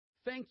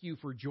Thank you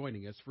for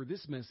joining us for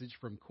this message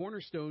from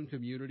Cornerstone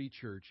Community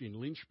Church in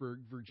Lynchburg,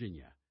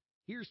 Virginia.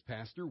 Here's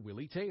Pastor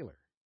Willie Taylor.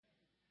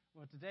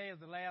 Well, today is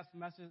the last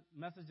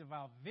message of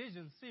our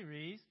Vision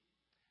series,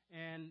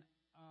 and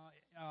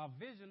our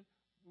vision,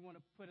 we want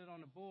to put it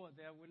on the board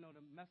there. We know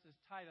the message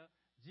title,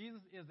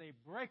 Jesus is a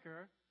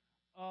breaker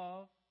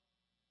of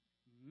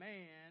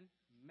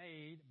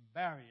man-made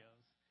barriers.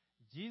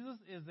 Jesus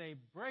is a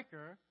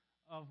breaker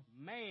of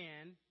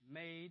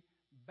man-made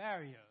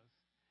barriers.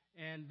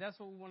 And that's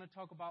what we want to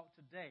talk about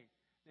today.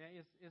 Now,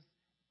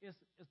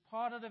 it's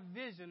part of the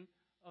vision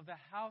of the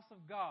house of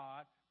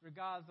God,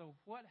 regardless of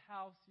what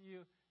house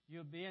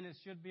you'll be in. It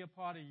should be a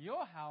part of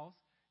your house,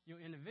 your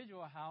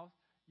individual house.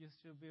 It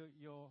should be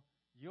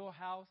your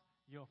house,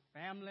 your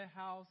family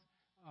house,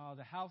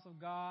 the house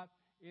of God.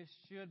 It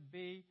should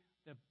be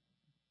the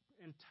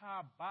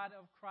entire body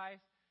of Christ.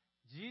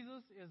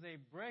 Jesus is a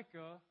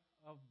breaker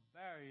of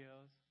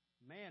barriers,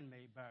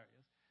 man-made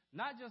barriers.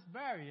 Not just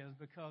barriers,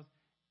 because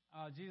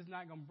Jesus is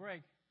not going to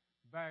break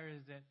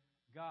barriers that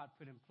God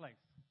put in place.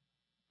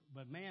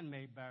 But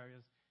man-made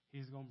barriers,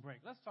 he's going to break.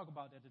 Let's talk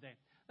about that today.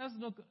 Let's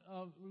look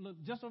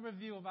just a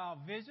review of our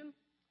vision.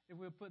 If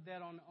we'll put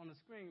that on the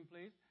screen,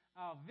 please.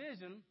 Our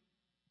vision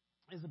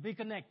is to be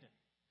connected.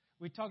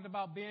 We talked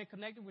about being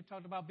connected. We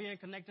talked about being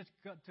connected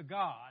to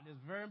God.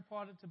 It's very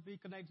important to be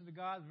connected to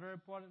God. It's very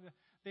important to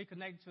be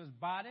connected to his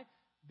body,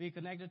 be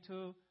connected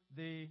to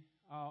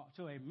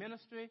a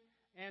ministry,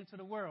 and to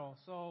the world.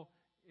 So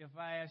if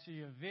I ask you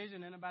your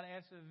vision, anybody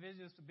asks you a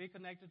vision, is to be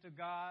connected to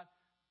God,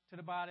 to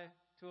the body,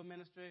 to a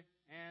ministry,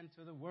 and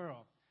to the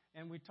world.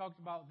 And we talked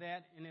about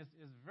that, and it's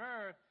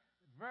very,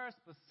 very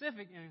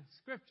specific in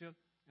Scripture.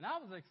 And I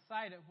was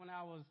excited when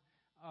I was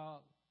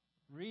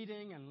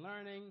reading and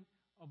learning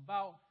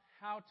about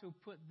how to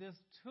put this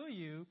to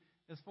you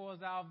as far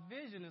as our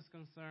vision is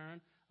concerned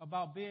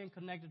about being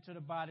connected to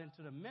the body and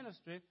to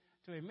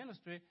a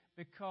ministry,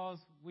 because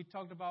we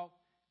talked about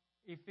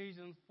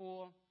Ephesians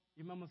 4,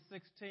 you remember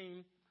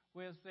 16,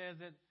 where it says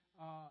that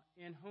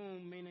in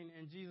whom, meaning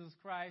in Jesus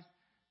Christ,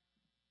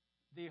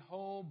 the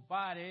whole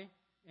body,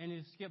 and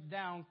you skip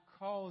down,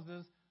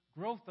 causes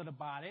growth of the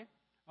body.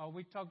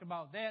 We talked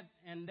about that,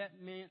 and that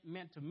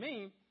meant to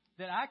me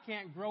that I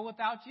can't grow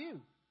without you.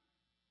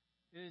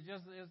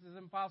 It's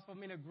impossible for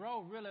me to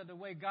grow really the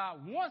way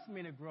God wants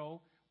me to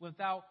grow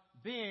without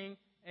being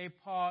a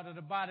part of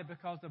the body,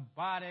 because the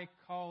body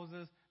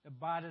causes the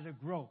body to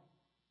grow.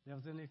 That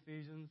was in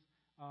Ephesians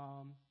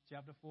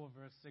chapter 4,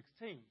 verse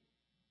 16.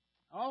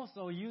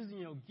 Also, using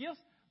your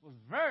gifts was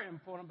very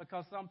important,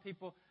 because some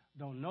people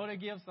don't know their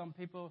gifts. Some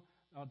people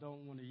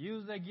don't want to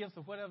use their gifts,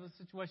 or whatever the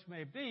situation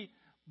may be.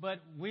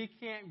 But we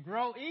can't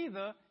grow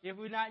either if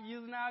we're not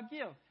using our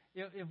gifts.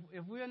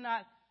 If we're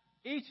not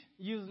each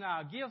using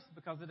our gifts,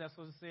 because that's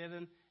what it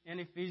said in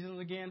Ephesians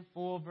again,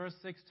 4, verse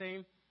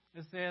 16.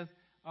 It says,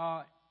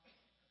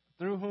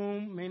 through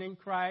whom, meaning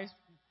Christ,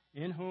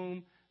 in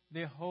whom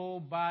the whole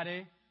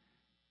body,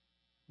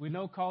 we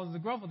know causes the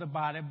growth of the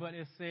body, but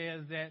it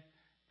says that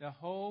the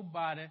whole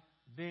body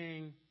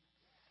being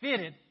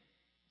fitted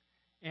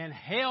and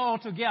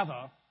held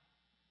together,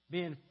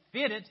 being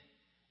fitted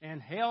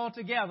and held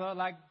together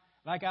like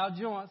our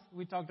joints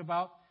we talked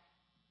about,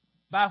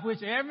 by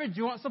which every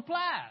joint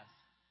supplies.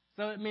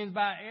 So it means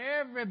by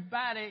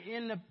everybody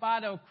in the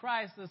body of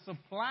Christ is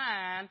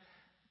supplying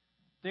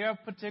their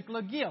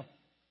particular gift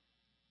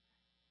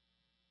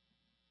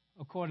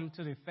according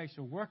to the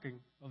effectual working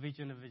of each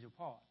individual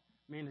part.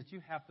 Meaning that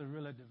you have to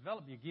really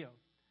develop your gift.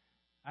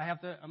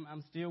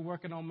 I'm still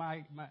working on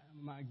my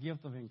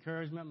gift of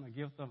encouragement, my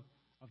gift of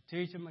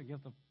teaching, my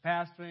gift of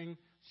pastoring,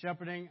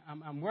 shepherding.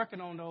 I'm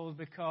working on those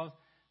because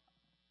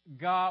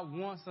God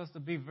wants us to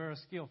be very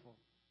skillful.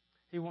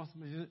 He wants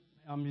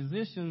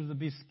musicians to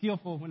be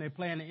skillful when they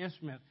play an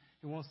instrument.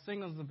 He wants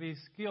singers to be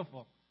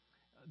skillful.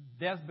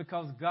 That's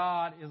because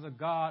God is a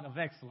God of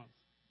excellence.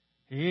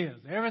 He is.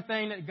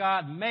 Everything that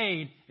God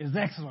made is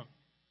excellent.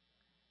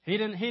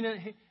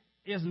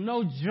 There's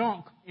no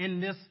junk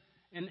in this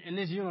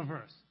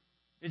universe.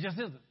 It just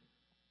isn't.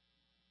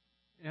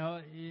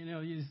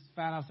 You just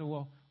find out,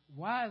 well,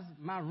 why is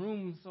my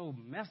room so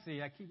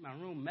messy? I keep my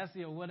room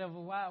messy or whatever.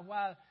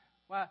 Why?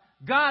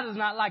 God is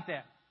not like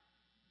that.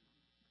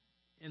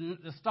 And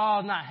the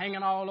stars not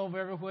hanging all over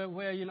everywhere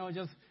where, you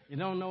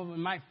don't know if it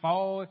might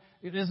fall.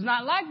 It's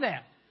not like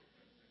that.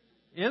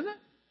 Is it?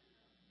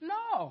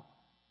 No.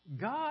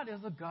 God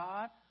is a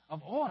God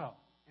of order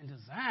and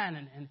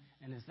design, and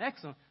it's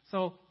excellent.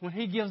 So when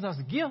he gives us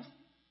gifts,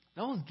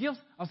 those gifts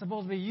are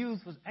supposed to be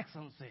used with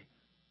excellency.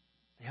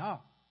 They are.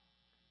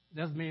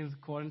 That means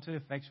according to the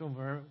effectual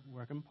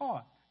working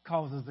part,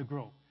 causes the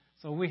growth.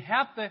 So we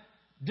have to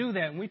do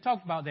that, and we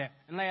talked about that.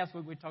 And last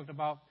week we talked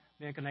about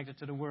being connected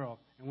to the world.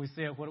 And we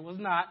said what it was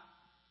not,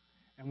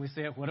 and we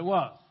said what it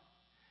was.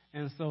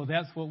 And so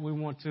that's what we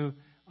want to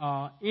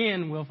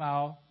end with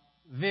our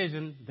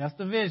vision. That's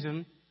the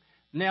vision.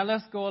 Now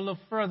let's go a little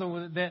further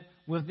with that.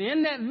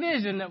 Within that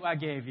vision that I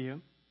gave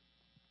you,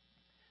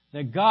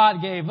 that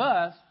God gave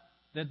us,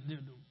 that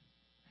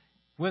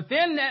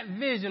within that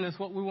vision is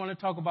what we want to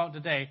talk about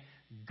today.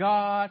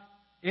 God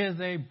is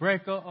a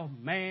breaker of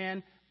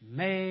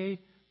man-made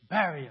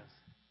barriers.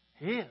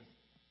 He is.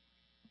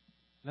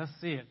 Let's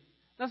see it.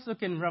 Let's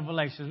look in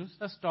Revelations.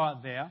 Let's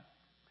start there.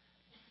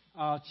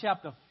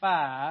 Chapter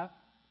 5.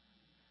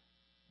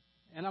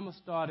 And I'm going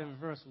to start in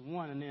verse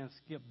 1 and then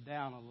skip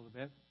down a little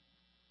bit.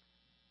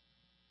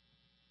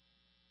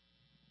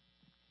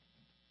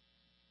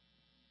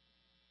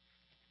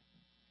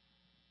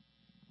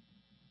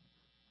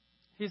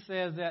 He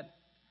says that,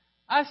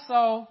 I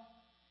saw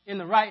in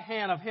the right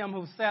hand of him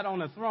who sat on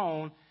the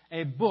throne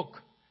a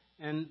book,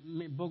 and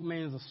book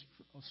means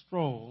a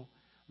scroll,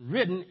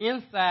 written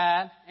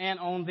inside and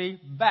on the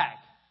back.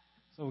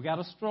 So we got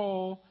a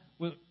scroll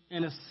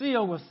and a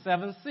seal with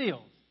 7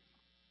 seals.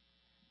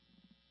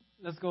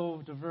 Let's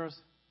go to verse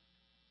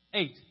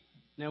 8.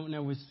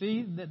 Now we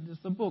see that it's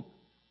a book.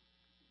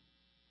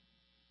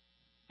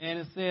 And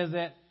it says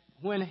that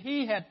when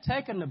he had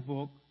taken the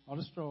book, or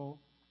the scroll,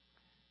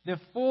 the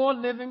 4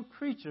 living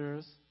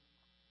creatures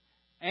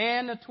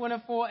and the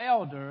 24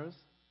 elders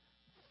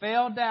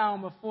fell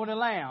down before the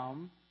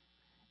Lamb,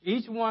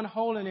 each one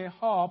holding a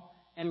harp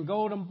and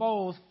golden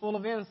bowls full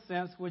of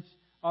incense, which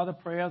are the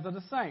prayers of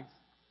the saints.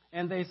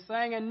 And they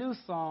sang a new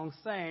song,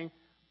 saying,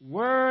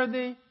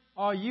 Worthy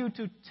are you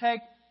to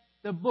take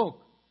the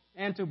book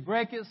and to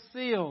break its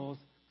seals,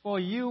 for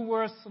you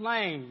were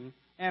slain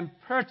and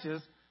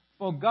purchased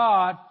for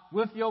God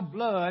with your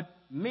blood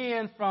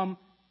men from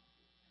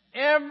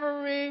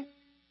every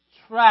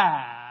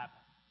tribe.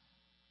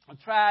 A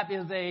tribe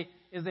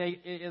is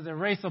a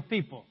race of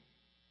people,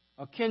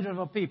 a kindred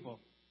of people,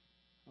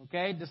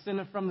 okay,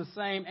 descended from the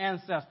same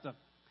ancestor.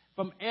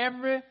 From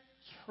every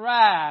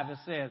tribe, it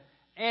says,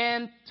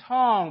 and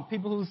tongue,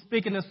 people who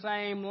speak in the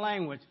same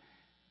language,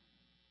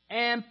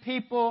 and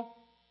people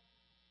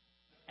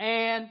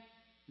and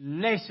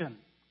nation.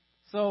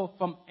 So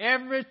from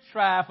every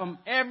tribe, from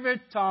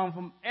every tongue,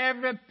 from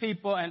every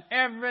people and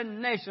every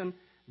nation,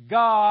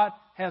 God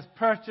has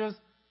purchased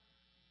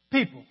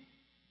people.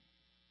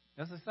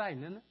 That's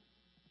exciting, isn't it?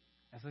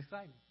 That's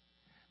exciting.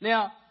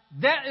 Now,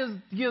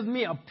 gives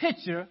me a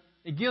picture.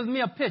 It gives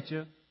me a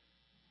picture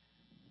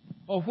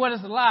of what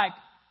it's like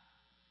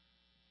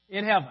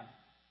in heaven.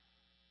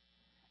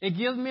 It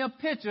gives me a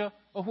picture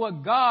of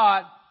what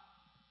God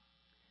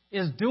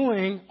is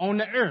doing on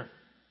the earth.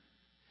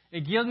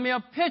 It gives me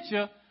a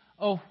picture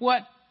of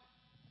what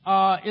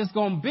it's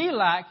going to be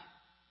like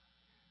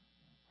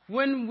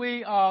when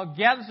we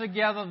gather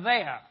together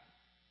there.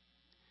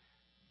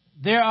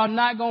 There are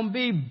not going to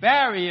be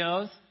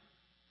barriers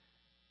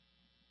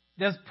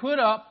that's put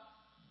up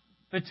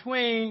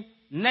between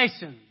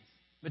nations,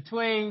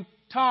 between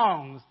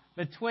tongues,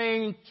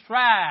 between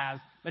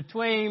tribes,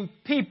 between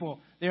people.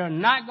 There are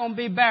not going to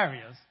be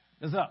barriers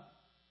that's up.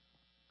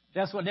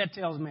 That's what that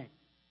tells me.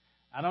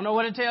 I don't know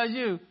what it tells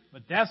you,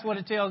 but that's what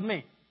it tells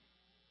me.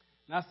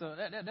 Now, so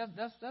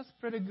that's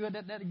pretty good.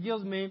 That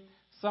gives me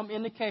some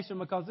indication,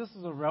 because this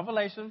is a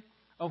revelation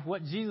of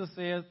what Jesus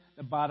says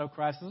the body of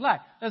Christ is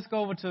like. Let's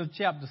go over to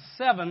chapter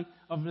 7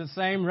 of the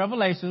same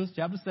Revelations,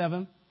 chapter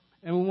 7,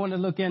 and we want to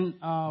look in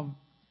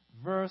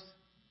verse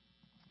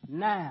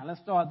 9.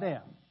 Let's start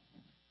there.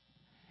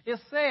 It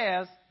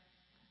says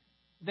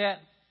that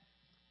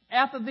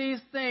after these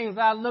things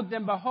I looked,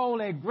 and behold,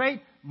 a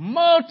great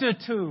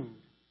multitude.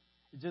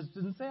 It just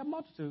didn't say a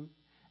multitude.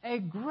 A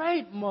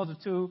great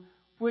multitude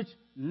which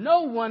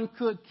no one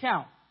could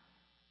count.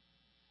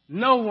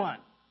 No one.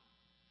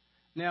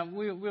 Now,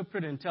 we're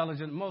pretty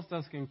intelligent. Most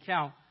of us can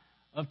count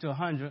up to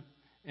 100,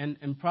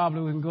 and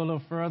probably we can go a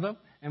little further,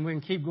 and we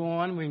can keep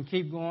going, we can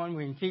keep going,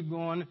 we can keep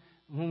going.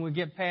 When we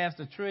get past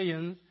the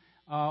trillions,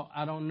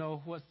 I don't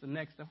know what's the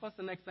next thing. What's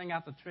the next thing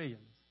after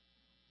trillions?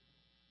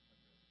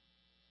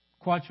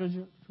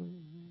 Quadrillion?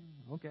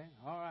 Okay,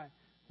 all right.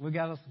 We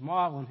got a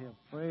smart one here.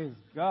 Praise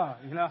God,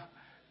 you know.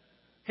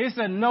 He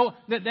said no.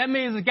 That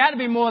means it's got to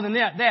be more than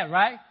that,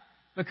 right?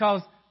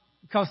 Because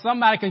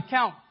somebody can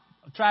count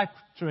a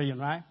trillion,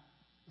 right?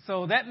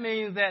 So that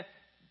means that,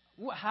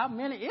 how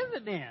many is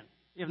it then,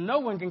 if no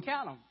one can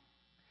count them?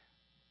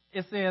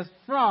 It says,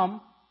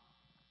 from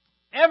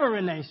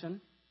every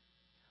nation,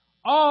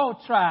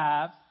 all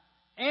tribes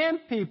and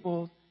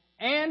peoples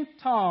and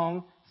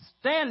tongues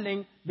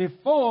standing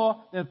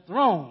before the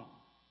throne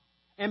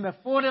and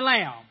before the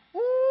Lamb.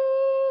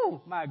 Ooh,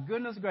 my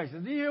goodness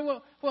gracious. Do you hear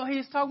what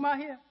he's talking about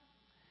here?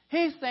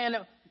 He's saying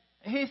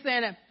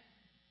that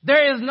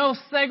there is no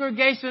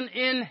segregation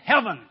in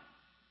heaven.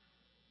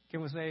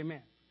 Can we say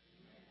amen?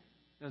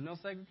 There's no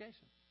segregation.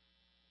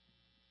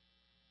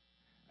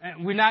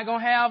 And we're not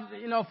going to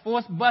have,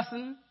 forced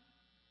busing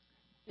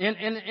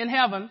in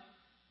heaven,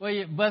 where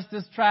you bust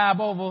this tribe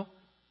over,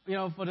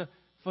 for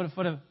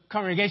the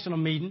congregational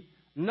meeting.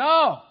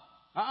 No.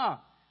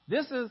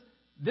 This is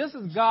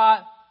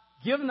God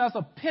giving us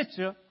a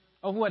picture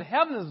of what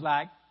heaven is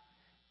like,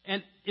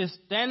 and is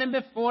standing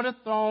before the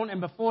throne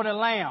and before the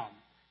Lamb,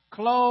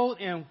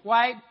 clothed in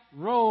white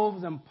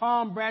robes, and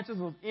palm branches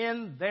was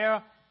in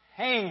their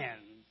hands.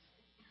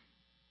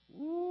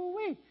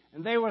 Ooh-wee.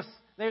 And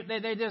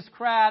they just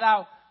cried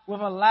out,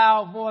 with a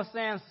loud voice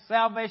saying,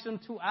 salvation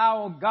to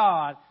our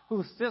God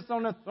who sits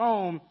on the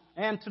throne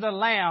and to the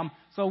Lamb.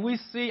 So we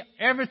see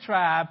every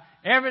tribe,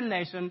 every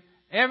nation,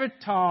 every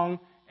tongue,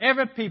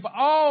 every people,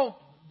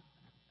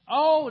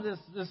 all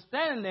just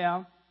standing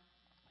there,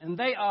 and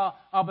they are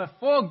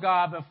before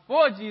God,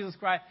 before Jesus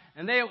Christ,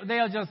 and they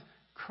are just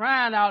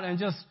crying out and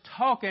just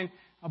talking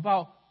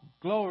about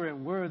glory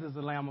and worthy is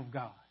the Lamb of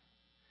God.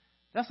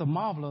 That's a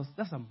marvelous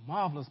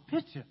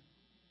picture.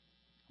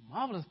 A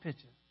marvelous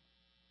picture.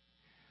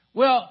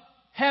 Well,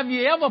 have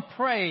you ever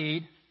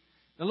prayed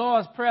the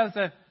Lord's Prayer and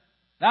said,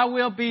 thy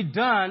will be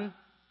done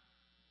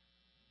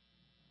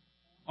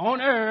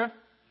on earth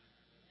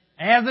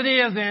as it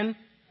is in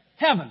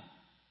heaven?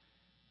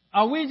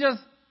 Are we just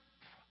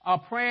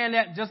praying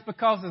that just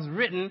because it's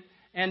written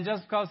and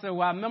just because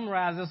I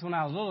memorized this when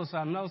I was little, so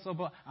I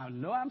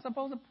know I'm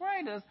supposed to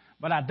pray this,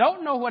 but I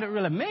don't know what it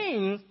really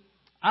means.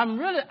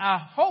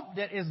 I hope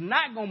that it's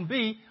not going to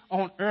be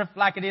on earth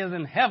like it is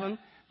in heaven,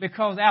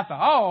 because after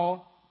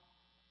all,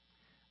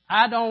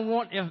 I don't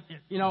want, I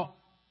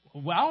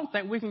don't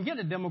think we can get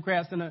the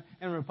Democrats and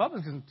the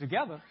Republicans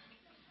together.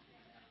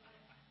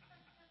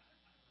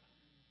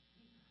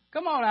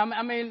 Come on,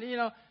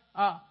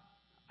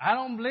 I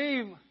don't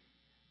believe,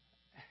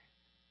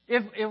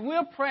 if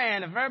we're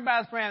praying, if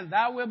everybody's praying,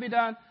 thy will be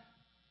done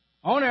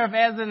on earth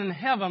as it is in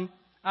heaven,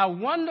 I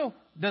wonder,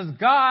 does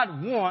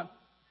God want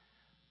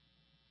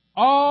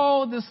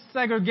all this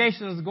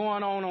segregation that's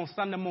going on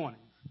Sunday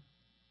mornings?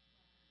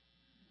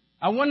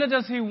 I wonder,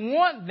 does he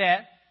want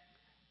that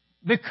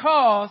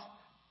because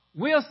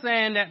we're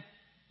saying that,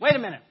 wait a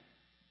minute,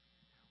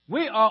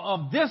 we are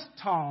of this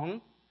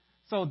tongue,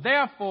 so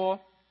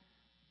therefore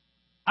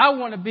I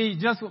want to be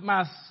just with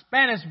my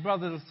Spanish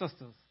brothers and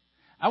sisters.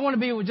 I want to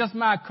be with just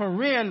my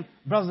Korean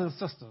brothers and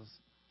sisters.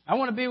 I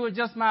want to be with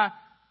just my,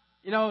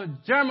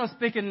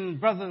 German-speaking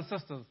brothers and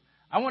sisters.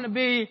 I want to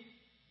be,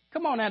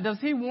 come on now, does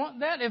he want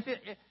that?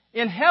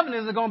 In heaven,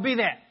 is it going to be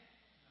that?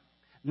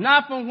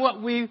 Not from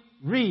what we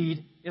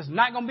read. It's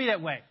not going to be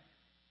that way.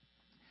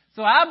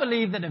 So I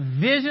believe that the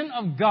vision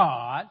of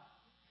God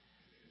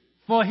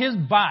for his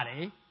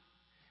body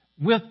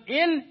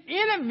within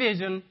any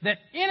vision that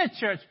any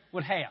church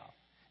would have.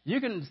 You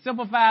can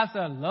simplify it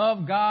to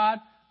love God,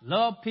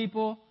 love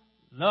people,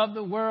 love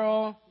the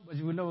world. But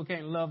you know we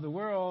can't love the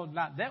world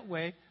not that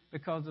way,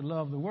 because to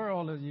love the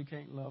world is you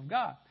can't love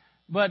God.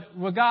 But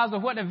regardless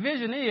of what the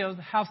vision is,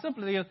 how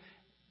simple it is,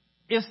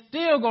 it's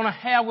still going to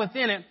have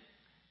within it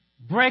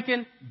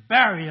breaking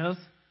barriers.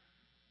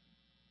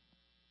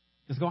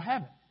 It's going to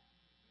have it.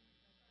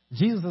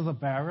 Jesus is a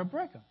barrier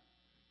breaker.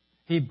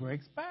 He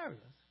breaks barriers.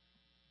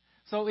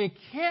 So it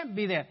can't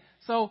be that.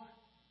 So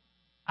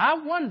I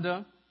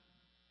wonder,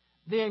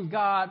 then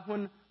God,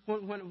 when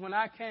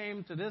I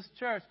came to this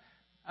church,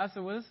 I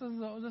said, well, this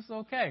is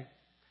okay.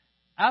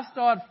 I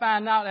started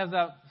finding out as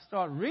I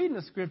started reading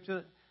the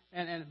scripture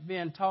and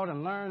being taught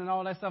and learned and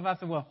all that stuff. I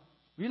said, well,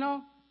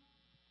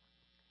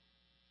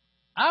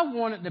 I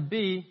wanted to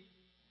be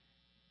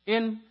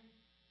in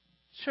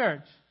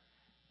church,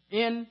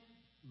 in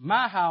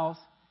my house,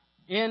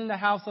 in the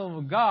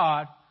household of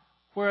God,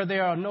 where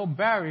there are no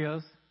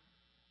barriers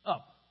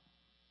up.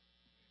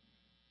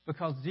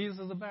 Because Jesus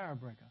is a barrier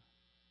breaker.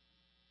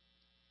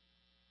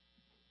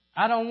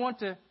 I don't want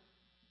to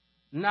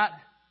not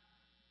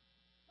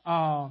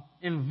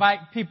invite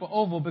people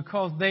over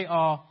because they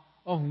are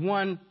of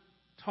one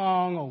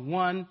tongue or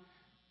one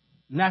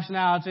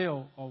nationality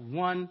or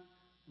one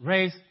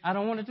race. I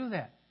don't want to do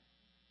that.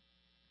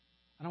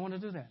 I don't want to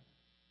do that.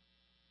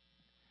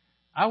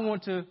 I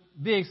want to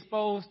be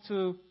exposed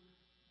to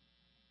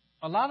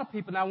a lot of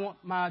people, and I want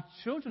my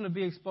children to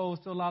be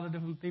exposed to a lot of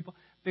different people,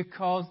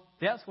 because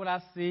that's what I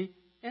see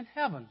in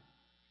heaven.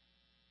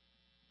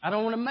 I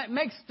don't want to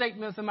make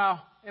statements in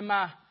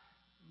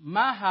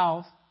my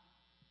house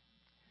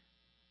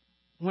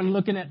when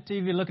looking at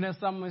TV, looking at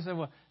something, and say,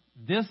 well,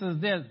 this is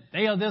this,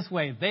 they are this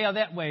way, they are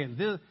that way.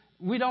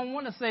 We don't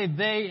want to say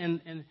they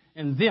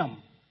and them,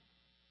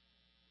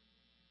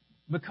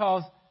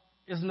 because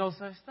there's no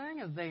such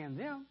thing as they and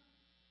them.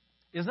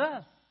 It's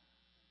us.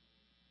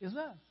 It's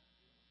us.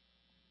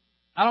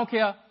 I don't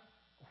care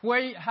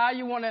how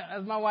you want to,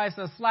 as my wife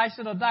says, slice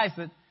it or dice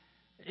it.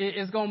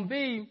 It's going to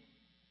be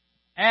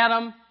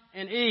Adam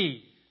and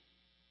Eve.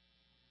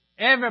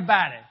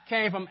 Everybody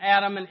came from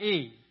Adam and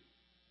Eve.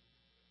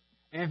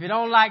 And if you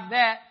don't like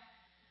that,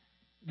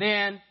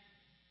 then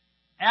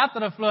after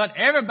the flood,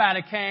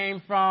 everybody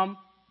came from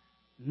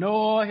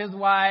Noah, his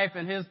wife,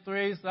 and his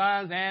 3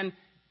 sons and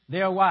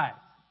their wives.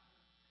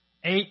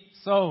 8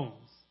 souls.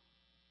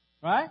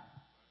 Right?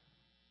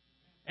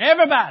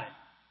 Everybody.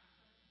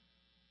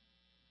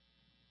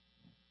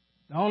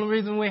 The only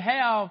reason we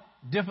have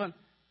different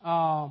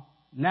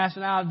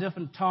nationalities,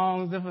 different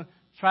tongues, different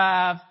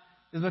tribes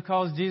is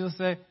because Jesus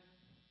said,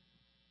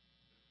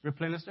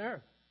 replenish the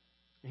earth.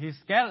 He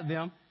scattered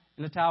them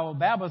in the Tower of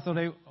Babel, so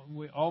they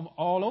were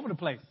all over the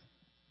place.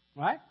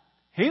 Right?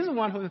 He's the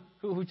one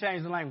who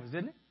changed the language,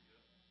 didn't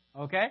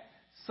he? Okay?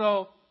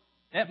 So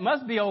that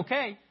must be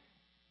okay.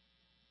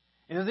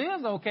 And it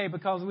is okay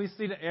because we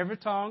see that every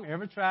tongue,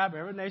 every tribe,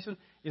 every nation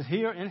is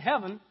here in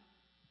heaven.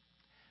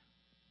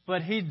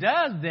 But he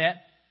does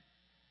that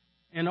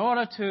in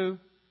order to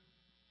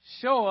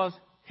show us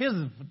his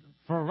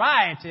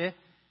variety,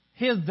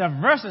 his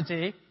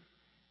diversity.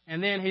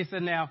 And then he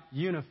said, now,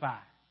 unify.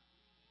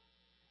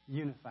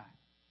 Unify.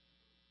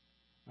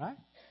 Right?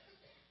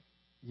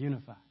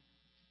 Unify.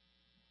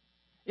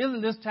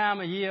 Isn't this time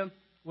of year,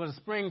 well, the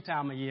spring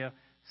time of year,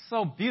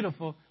 so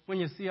beautiful when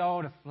you see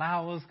all the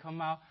flowers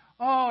come out?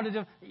 Oh,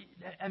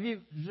 have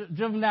you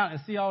driven down and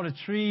see all the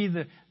trees,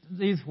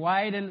 these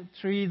white and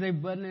trees they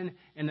budding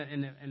and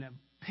the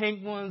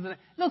pink ones? It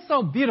looks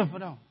so beautiful,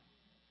 don't it?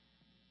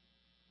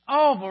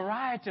 All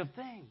variety of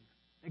things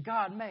that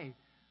God made.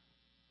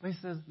 But he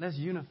says, let's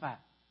unify.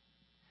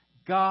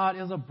 God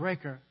is a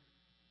breaker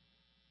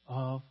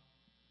of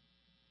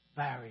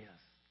barriers.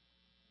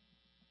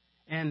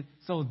 And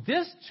so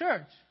this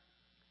church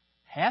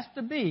has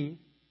to be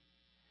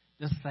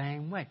the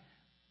same way.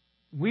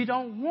 We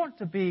don't want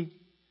to be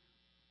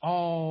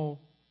all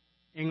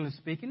English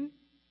speaking,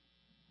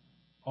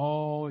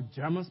 all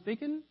German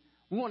speaking.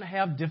 We want to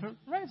have different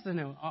races in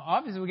there.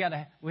 Obviously,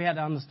 we have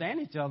to understand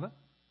each other,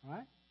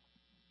 right?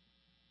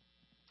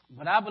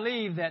 But I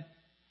believe that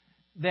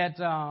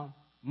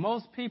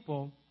most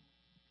people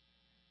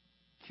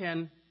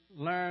can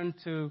learn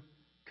to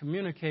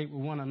communicate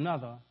with one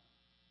another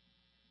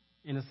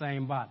in the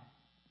same body.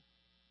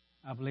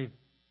 I believe it.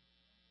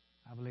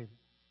 I believe it.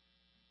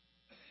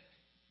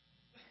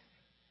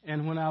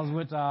 And when I was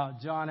with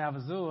John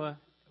Avazua,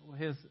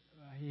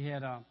 he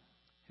had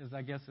his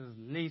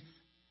niece,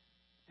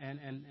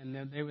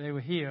 and they were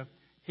here.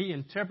 He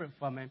interpreted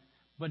for me,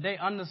 but they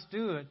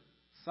understood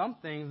some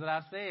things that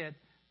I said.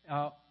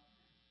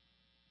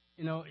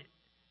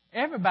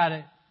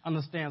 Everybody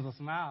understands a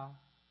smile.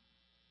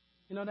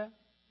 You know that?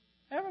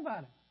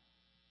 Everybody.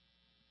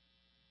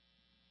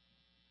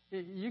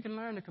 You can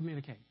learn to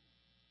communicate.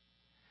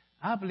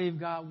 I believe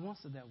God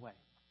wants it that way.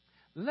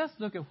 Let's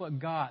look at what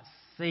God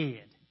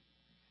said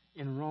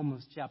in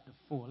Romans chapter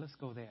 4. Let's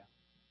go there.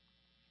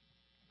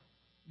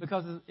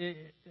 Because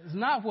it's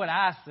not what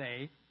I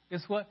say,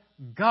 it's what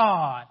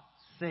God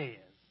says.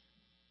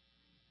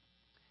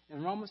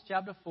 In Romans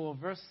chapter 4,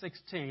 verse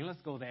 16,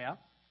 let's go there.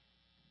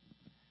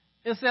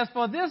 It says,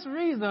 for this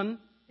reason,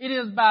 it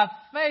is by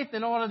faith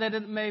in order that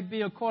it may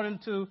be according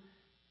to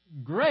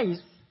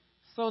grace,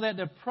 so that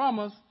the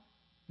promise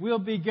will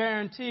be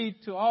guaranteed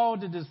to all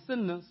the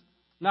descendants,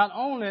 not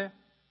only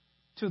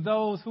to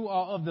those who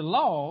are of the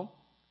law,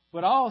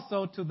 but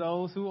also to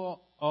those who are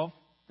of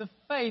the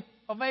faith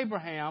of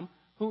Abraham,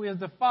 who is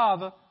the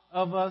father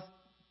of us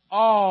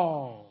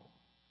all.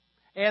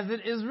 As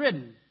it is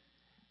written,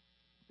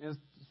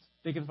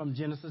 speaking from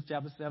Genesis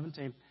chapter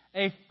 17,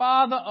 a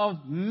father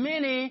of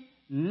many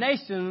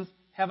nations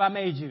have I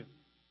made you,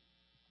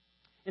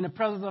 in the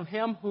presence of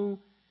him whom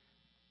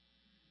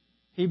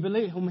he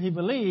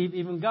believed,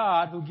 even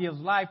God, who gives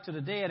life to the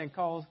dead and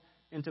calls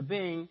into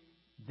being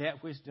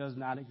that which does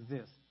not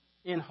exist.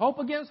 In hope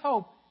against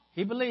hope,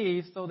 he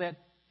believed so that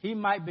he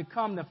might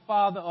become the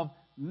father of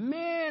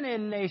many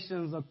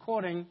nations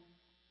according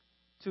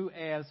to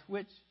as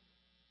which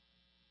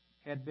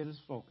had been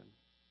spoken.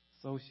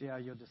 So shall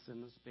your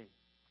descendants be.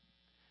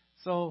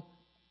 So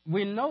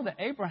we know that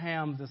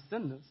Abraham's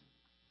descendants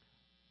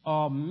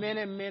are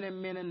many, many,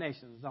 many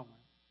nations, don't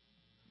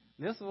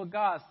we? This is what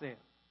God said.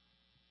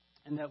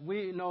 And that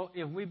we know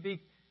if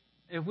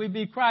we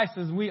be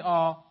Christ's, we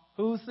are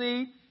whose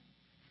seed?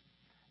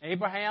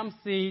 Abraham's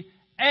seed,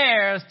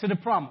 heirs to the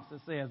promise,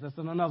 it says. That's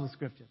in another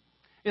scripture.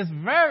 It's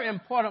very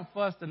important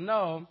for us to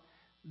know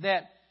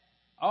that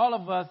all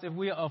of us, if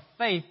we are of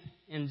faith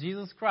in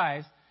Jesus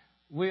Christ,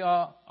 we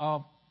are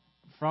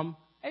from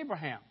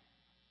Abraham.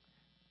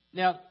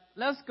 Now,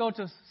 let's go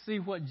to see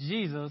what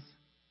Jesus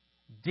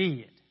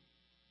did.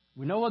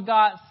 We know what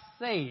God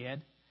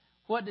said.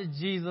 What did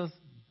Jesus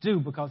do?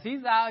 Because he's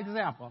our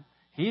example.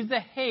 He's the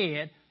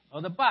head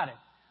of the body.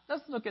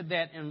 Let's look at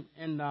that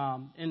in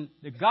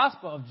the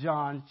Gospel of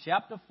John,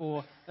 chapter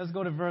 4. Let's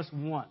go to verse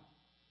 1.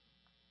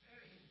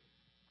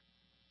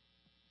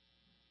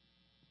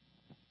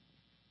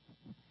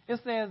 It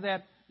says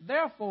that,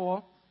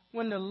 therefore,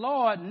 when the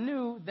Lord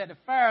knew that the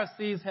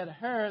Pharisees had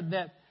heard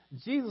that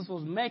Jesus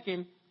was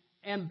making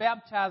and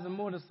baptizing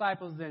more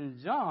disciples than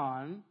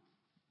John.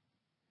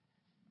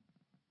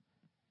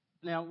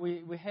 Now,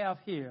 we have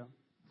here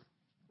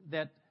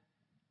that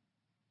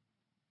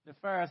the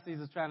Pharisees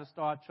are trying to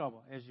start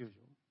trouble, as usual.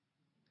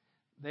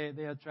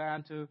 They are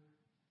trying to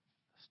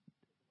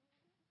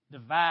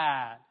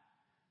divide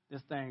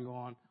this thing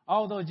going.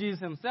 Although Jesus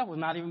himself was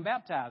not even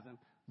baptizing,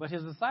 but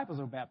his disciples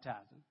were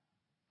baptizing.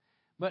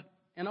 But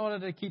in order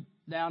to keep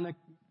down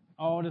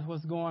all this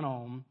what's going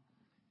on,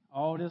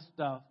 all this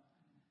stuff,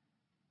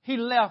 he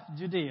left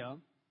Judea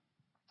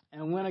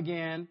and went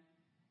again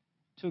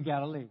to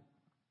Galilee.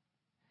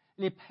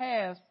 And he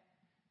passed,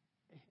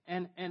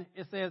 and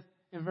it says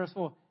in verse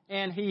 4,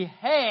 and he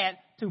had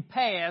to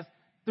pass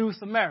through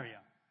Samaria.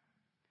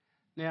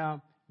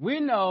 Now,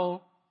 we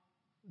know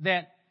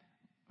that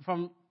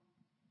from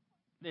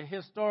the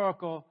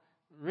historical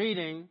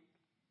reading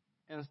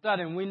and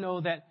studying, we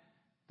know that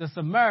the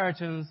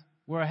Samaritans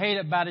were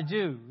hated by the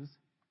Jews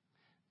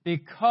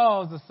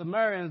because the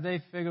Samaritans,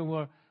 they figured,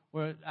 were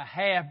a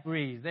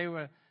half-breed. They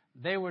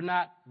were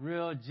not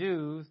real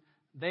Jews.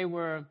 They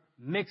were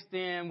mixed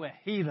in with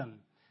heathen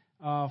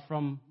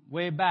from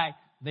way back.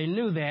 They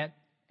knew that,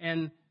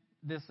 and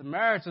the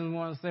Samaritans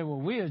wanted to say,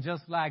 well, we are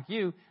just like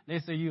you. They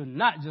say, you're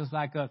not just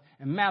like us.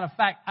 And matter of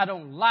fact, I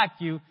don't like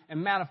you.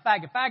 And matter of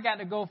fact, if I got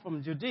to go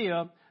from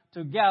Judea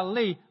to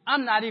Galilee,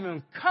 I'm not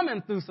even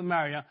coming through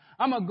Samaria.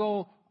 I'm going to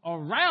go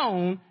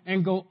around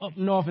and go up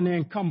north and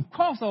then come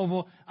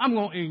crossover. I'm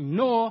going to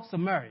ignore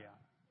Samaria.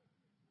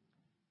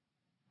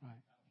 Right.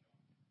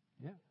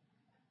 Yeah.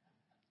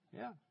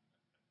 Yeah.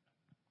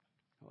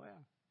 Oh, yeah.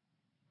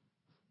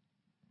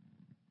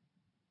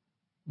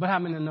 But how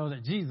many know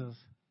that Jesus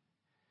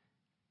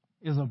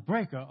is a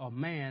breaker of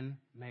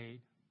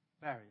man-made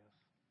barriers?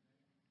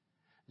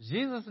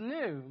 Jesus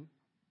knew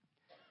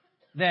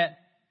that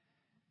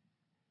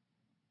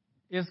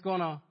it's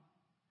going to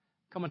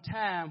come a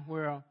time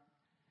where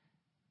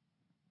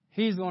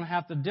he's going to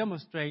have to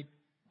demonstrate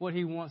what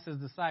he wants his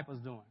disciples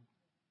doing.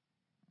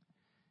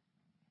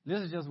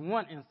 This is just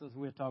one instance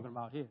we're talking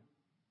about here.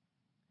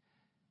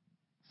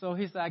 So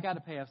he said, I got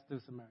to pass through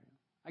Samaria.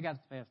 I got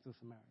to pass through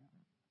Samaria.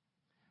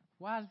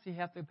 Why does he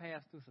have to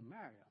pass through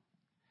Samaria?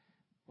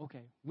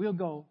 Okay, we'll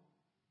go,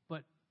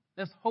 but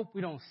let's hope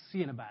we don't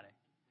see anybody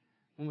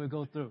when we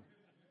go through.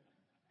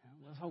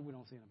 Let's hope we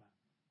don't see anybody.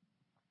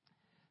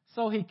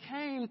 So he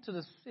came to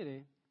the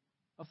city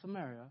of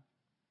Samaria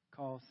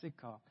called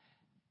Sychar,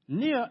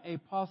 near a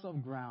parcel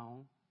of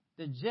ground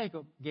that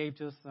Jacob gave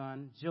to his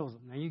son Joseph.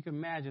 Now you can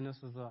imagine this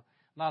is a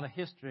lot of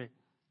history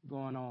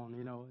going on,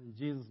 in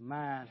Jesus'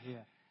 mind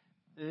here.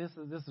 This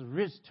is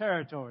rich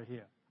territory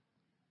here.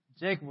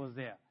 Jacob was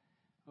there.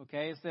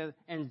 Okay, it says,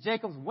 and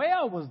Jacob's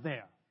well was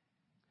there.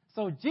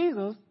 So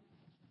Jesus,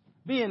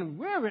 being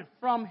wearied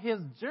from his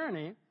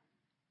journey,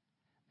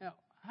 now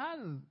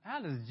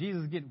how does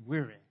Jesus get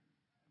weary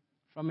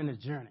from in the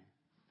journey?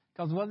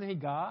 Because wasn't he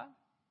God?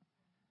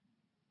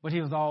 But he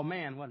was all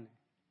man, wasn't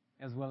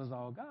he? As well as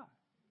all God.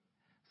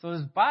 So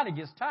his body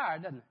gets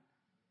tired, doesn't it?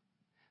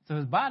 So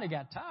his body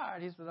got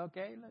tired. He said,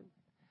 okay, look.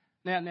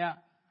 Now,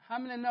 how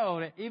many know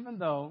that even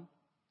though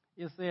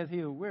it says he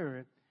was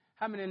weary,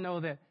 how many know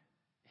that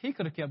he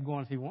could have kept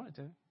going if he wanted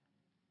to,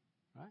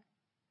 right?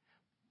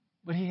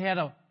 But he had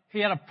a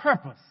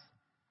purpose.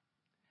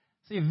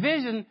 See,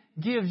 vision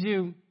gives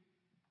you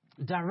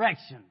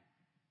direction.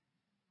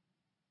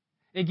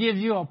 It gives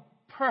you a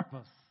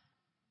purpose.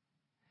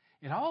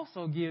 It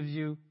also gives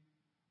you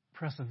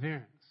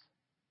perseverance.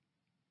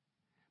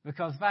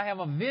 Because if I have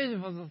a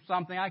vision for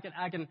something, I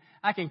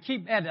can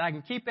keep at it. I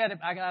can keep at it.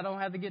 I don't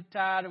have to get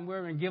tired and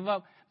worry and give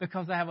up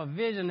because I have a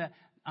vision that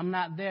I'm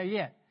not there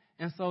yet.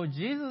 And so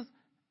Jesus,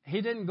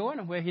 he didn't go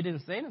anywhere. He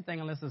didn't say anything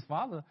unless his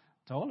father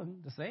told him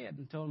to say it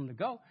and told him to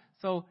go.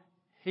 So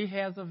he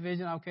has a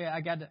vision. Okay,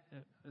 I got to,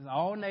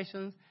 all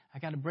nations, I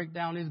got to break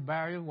down these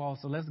barrier walls.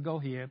 So let's go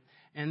here.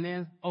 And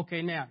then,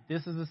 okay, now,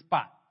 this is the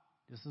spot.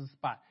 This is the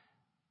spot.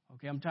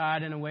 Okay, I'm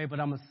tired in a way,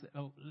 but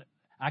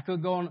I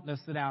could go on.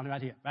 Let's sit down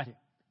right here.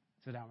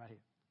 Sit down right here.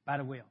 By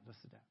the well, let's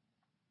sit down.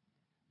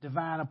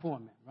 Divine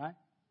appointment, right?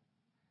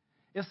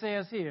 It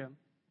says here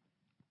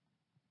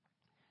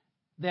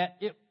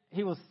that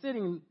he was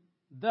sitting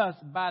thus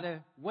by the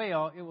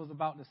well. It was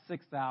about the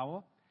 6th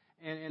hour,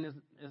 and it's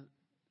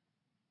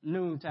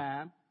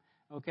noontime.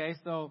 Okay,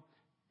 so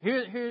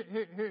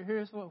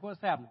here's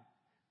what's happening.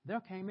 There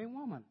came a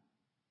woman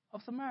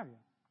of Samaria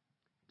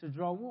to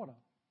draw water.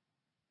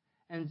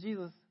 And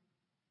Jesus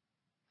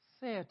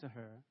said to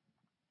her,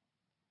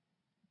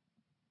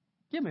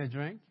 give me a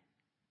drink.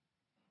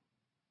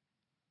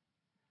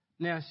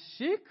 Now,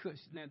 she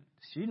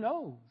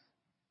knows.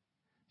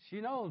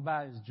 She knows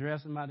by his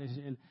dress and by his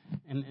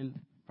and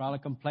probably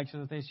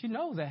complexion and things. She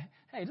knows that,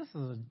 hey, this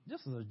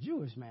is a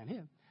Jewish man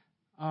here.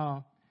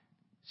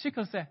 She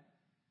could have said,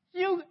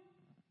 you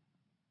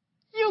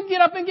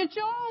get up and get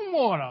your own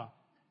water.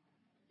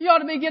 You ought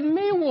to be getting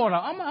me water.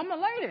 I'm a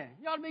lady.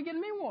 You ought to be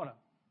getting me water.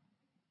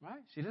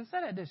 Right? She didn't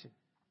say that, did she?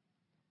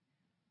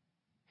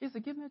 He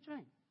said, give me a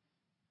drink.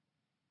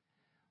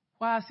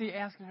 Why is he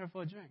asking her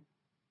for a drink?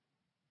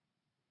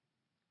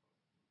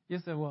 You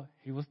said, well,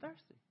 he was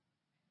thirsty.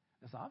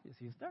 It's obvious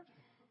he's thirsty.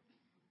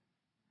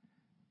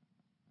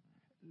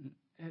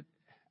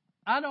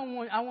 I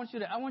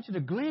want you to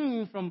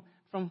glean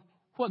from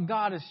what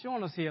God is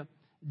showing us here.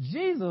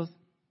 Jesus,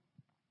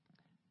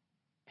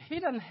 he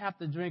doesn't have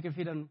to drink if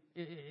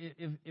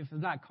it's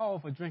not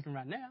called for drinking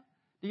right now.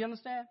 Do you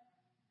understand?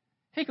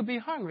 He could be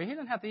hungry. He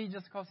doesn't have to eat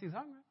just because he's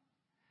hungry.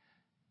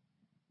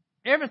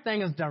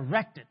 Everything is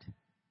directed.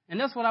 And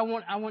that's what I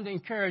want to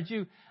encourage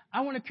you.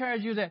 I want to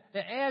encourage you that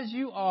as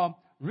you are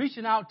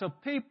reaching out to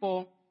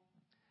people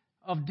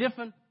of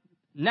different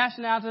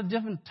nationalities,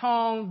 different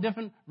tongues,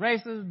 different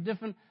races,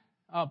 different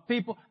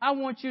people, I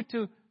want you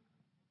to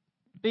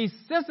be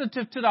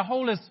sensitive to the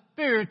Holy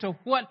Spirit, to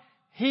what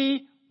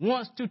He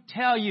wants to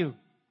tell you.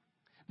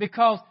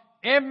 Because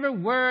every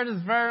word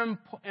is very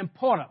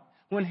important.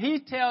 When he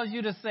tells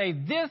you to say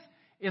this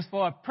is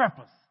for a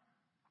purpose.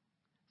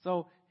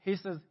 So he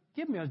says,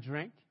 give me a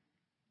drink.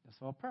 That's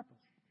for a purpose.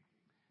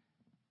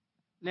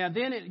 Now,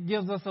 then it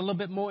gives us a little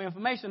bit more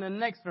information in the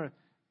next verse.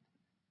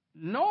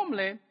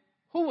 Normally,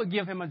 who would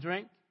give him a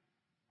drink?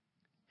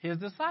 His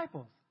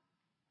disciples.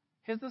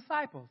 His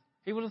disciples.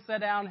 He would have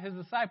sat down, his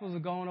disciples would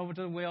have gone over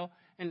to the well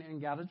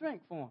and got a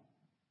drink for him.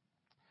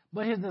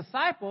 But his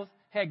disciples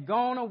had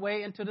gone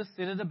away into the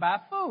city to buy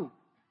food.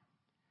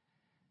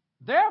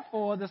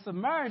 Therefore, the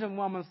Samaritan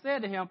woman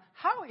said to him,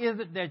 how is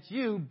it that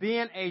you,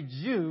 being a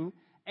Jew,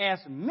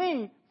 ask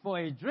me for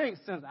a drink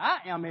since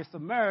I am a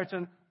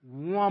Samaritan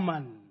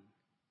woman?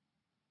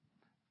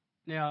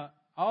 Now,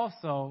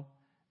 also,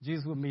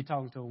 Jesus wouldn't be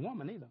talking to a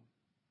woman either,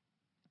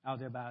 out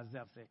there by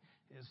himself.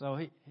 So,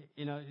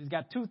 he's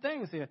got two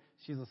things here.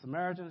 She's a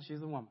Samaritan,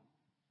 she's a woman.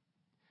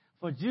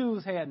 For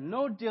Jews had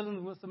no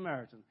dealings with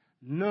Samaritans.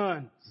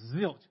 None.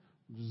 Zilch.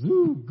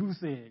 Zoo.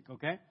 Goose egg.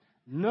 Okay?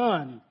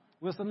 None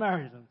with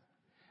Samaritans.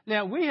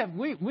 Now, we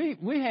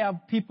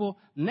have people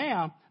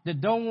now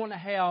that don't want to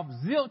have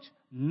zilch,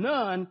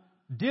 none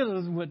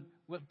dealings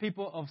with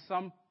people of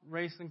some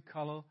race and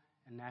color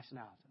and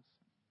nationalities.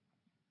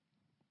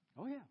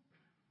 Oh, yeah.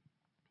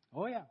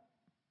 Oh, yeah.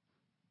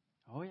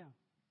 Oh, yeah.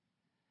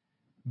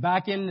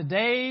 Back in the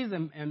days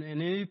and in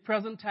the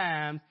present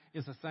times,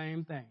 it's the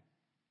same thing.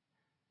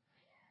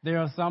 There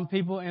are some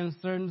people in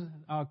certain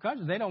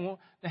countries, they don't want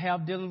to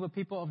have dealings with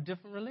people of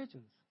different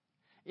religions.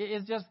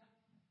 It's just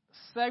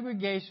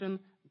segregation.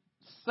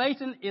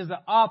 Satan is the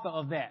author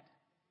of that.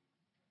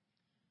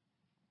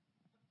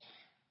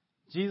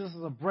 Jesus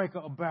is a breaker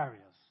of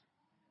barriers.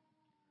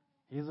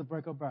 He's a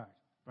breaker of barriers.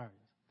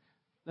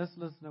 Let's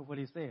listen to what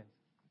he says.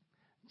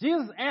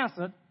 Jesus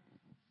answered.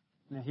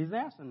 Now, he's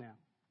answering now.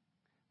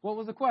 What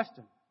was the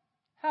question?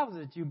 How is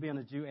it you, being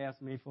a Jew,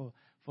 asked me for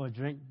a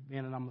drink,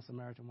 being that I'm a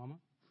Samaritan woman?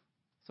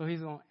 So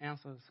he's going to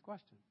answer this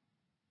question.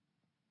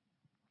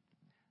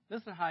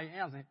 Listen how he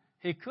answered.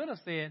 He could have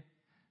said,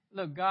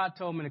 look, God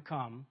told me to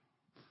come,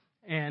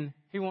 and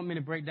he wants me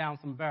to break down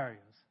some barriers.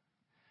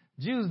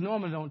 Jews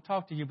normally don't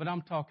talk to you, but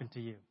I'm talking to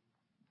you.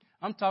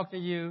 I'm talking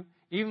to you,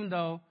 even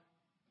though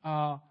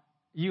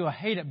you are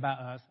hated by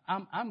us,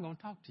 I'm going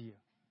to talk to you.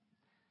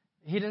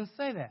 He didn't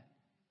say that.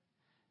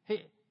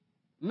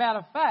 Matter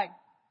of fact,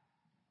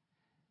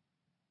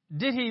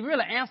 did he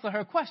really answer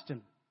her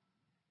question?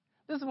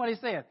 This is what he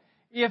said.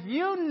 If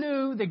you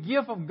knew the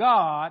gift of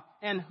God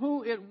and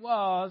who it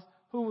was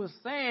who was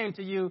saying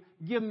to you,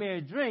 give me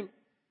a drink,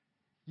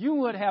 you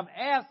would have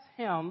asked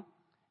him,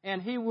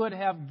 and he would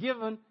have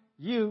given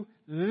you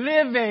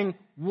living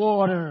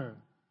water.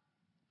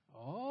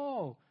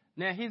 Oh,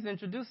 now he's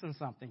introducing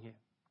something here.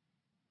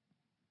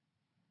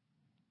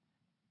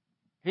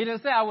 He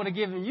didn't say, I would have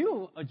given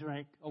you a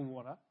drink of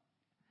water.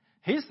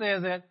 He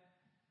says that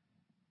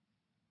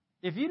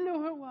if you knew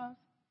who it was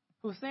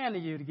who was saying to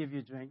you to give you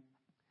a drink,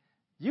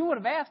 you would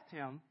have asked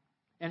him,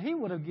 and he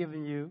would have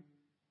given you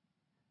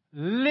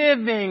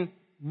living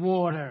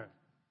water.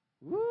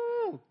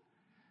 Woo!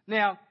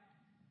 Now,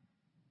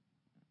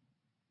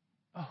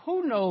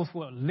 who knows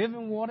what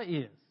living water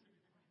is?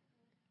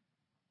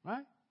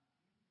 Right?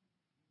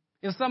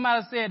 If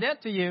somebody said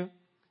that to you,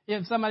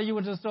 if somebody you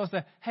went to the store and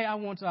said, hey, I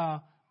want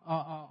a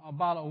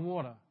bottle of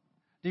water.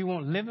 Do you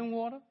want living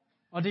water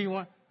or do you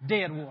want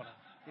dead water?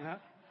 You know?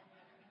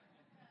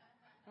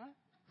 Right?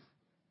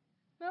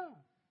 No.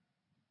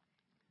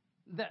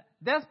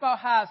 That's about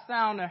how it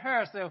sounded to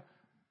her. So,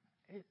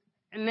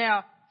 and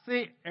now,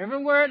 see,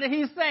 every word that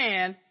he's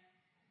saying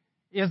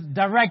is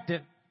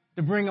directed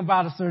to bring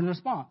about a certain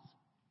response.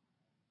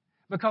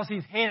 Because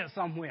he's headed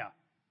somewhere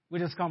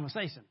with this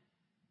conversation.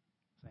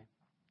 See?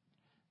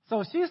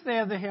 So she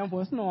says to him,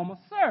 what's normal?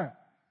 Sir.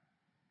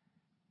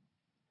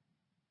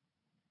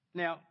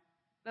 Now,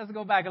 let's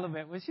go back a little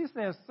bit. When she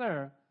says,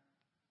 sir,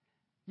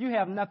 you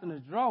have nothing to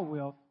draw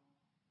with,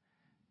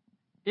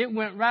 it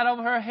went right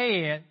over her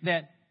head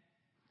that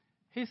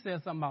he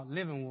said something about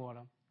living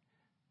water,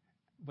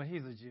 but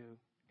he's a Jew.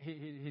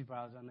 He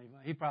probably doesn't even.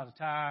 He probably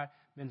tired,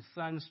 been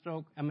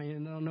sunstroke. I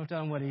mean, no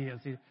telling what he is.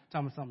 He's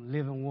talking about something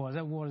living water.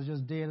 That water is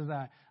just dead as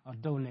a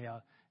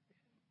doornail.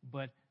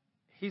 But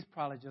he's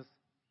probably just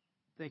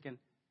thinking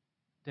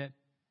that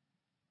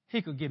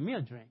he could give me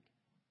a drink,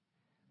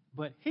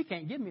 but he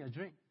can't give me a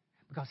drink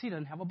because he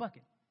doesn't have a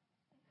bucket.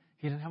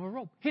 He doesn't have a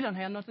rope. He doesn't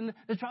have nothing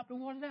to drop the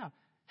water down.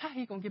 How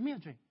he gonna give me a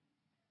drink?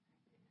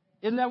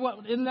 Isn't that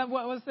what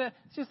was said?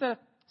 She said,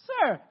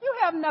 sir, you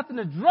have nothing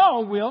to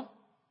draw with,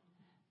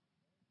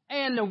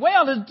 and the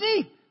well is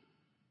deep.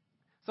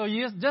 So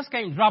you just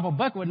can't drop a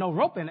bucket with no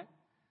rope in it.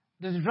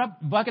 The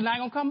bucket not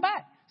going to come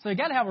back. So you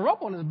got to have a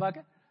rope on this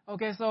bucket.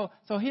 Okay, so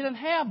he didn't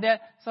have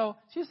that. So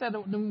she said,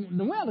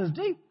 the well is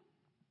deep.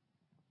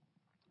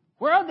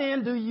 Where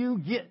then do you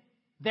get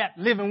that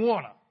living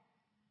water?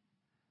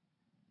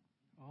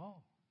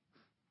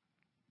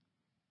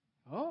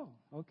 Oh,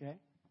 okay.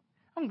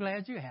 I'm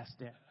glad you asked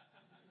that,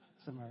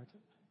 Samaritan.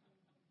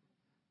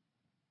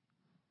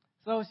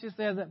 So she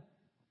says that,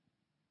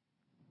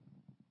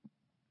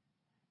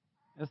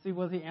 Let's see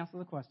whether he answers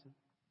the question.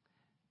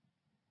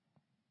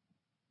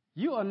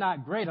 You are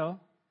not greater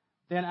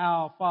than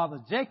our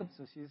father Jacob,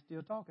 so she's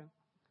still talking.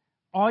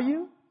 Are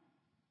you?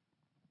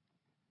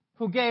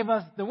 Who gave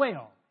us the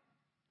well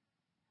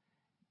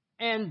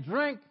and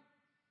drank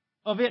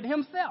of it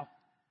himself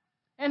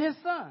and his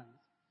sons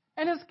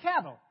and his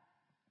cattle.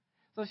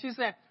 So she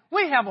said,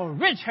 we have a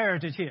rich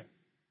heritage here.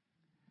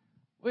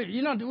 We're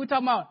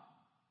talking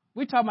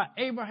about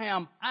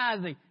Abraham,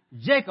 Isaac,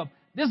 Jacob.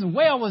 This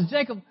well was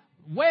Jacob's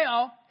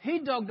well. He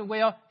dug the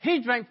well.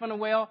 He drank from the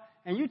well.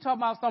 And you talking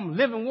about some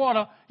living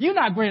water. You're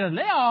not greater than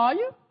they are, are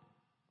you?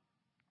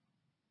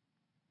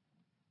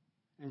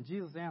 And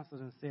Jesus answered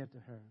and said to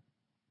her,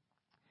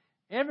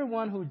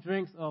 everyone who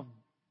drinks of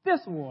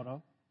this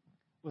water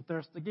will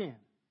thirst again.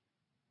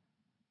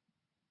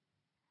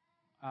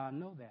 I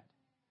know that.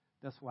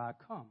 That's why I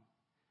come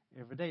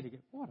every day to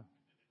get water.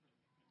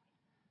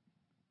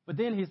 But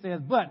then he says,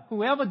 but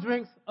whoever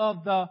drinks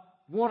of the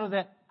water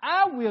that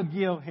I will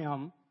give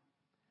him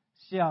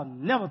shall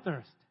never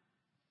thirst.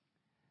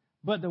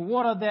 But the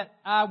water that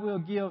I will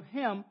give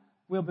him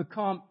will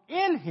become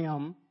in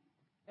him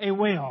a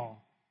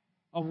well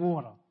of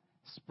water,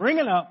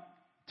 springing up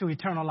to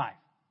eternal life.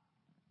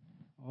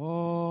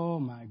 Oh,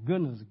 my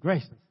goodness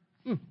gracious.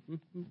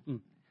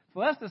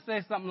 For us to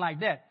say something like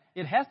that,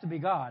 it has to be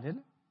God, isn't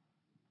it?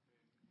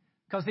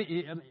 Because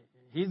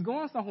he's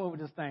going somewhere with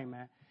this thing,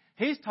 man.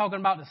 He's talking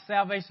about the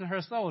salvation of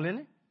her soul,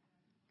 isn't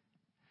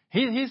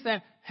he? He's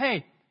saying,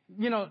 hey,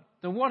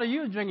 the water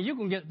you're drinking, you're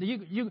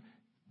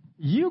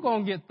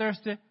going to get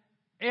thirsty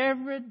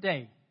every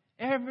day.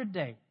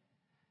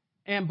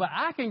 But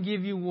I can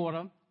give you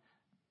water,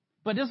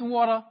 but this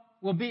water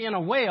will be in a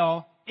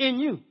well in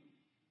you.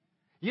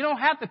 You don't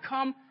have to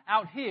come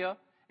out here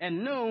at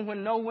noon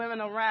when no women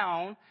are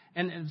around,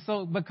 and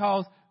so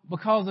because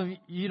of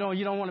you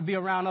don't want to be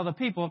around other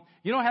people,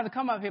 you don't have to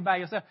come out here by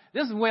yourself.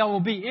 This well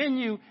will be in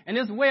you, and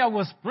this well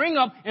will spring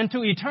up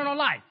into eternal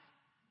life.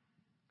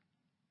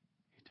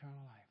 Eternal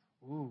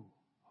life. Ooh,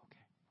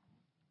 okay.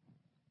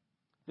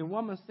 The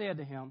woman said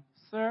to him,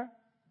 sir,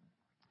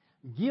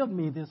 give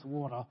me this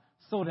water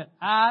so that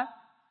I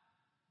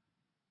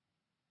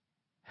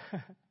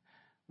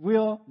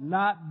will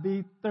not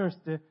be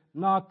thirsty,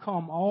 nor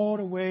come all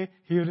the way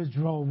here to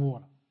draw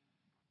water.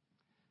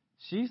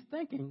 She's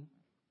thinking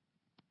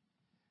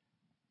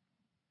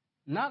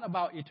not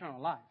about eternal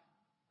life,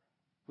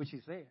 which he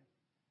said.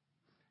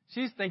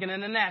 She's thinking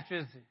in the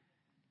natural, isn't she?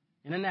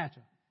 In the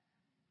natural.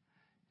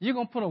 You're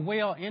going to put a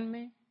well in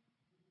me,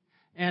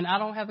 and I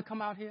don't have to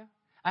come out here?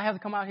 I have to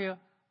come out here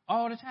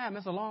all the time.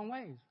 It's a long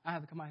ways. I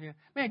have to come out here.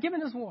 Man, give me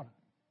this water.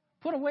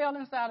 Put a well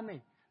inside of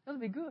me.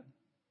 That'll be good.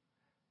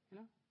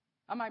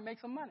 I might make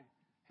some money.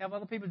 Have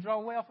other people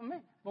draw a well for me.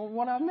 But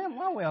what I meant,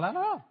 my well, I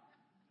don't know.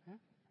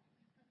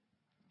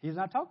 He's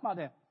not talking about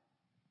that.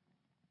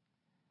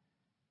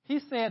 He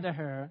said to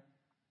her,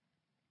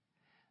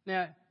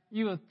 now,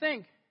 you would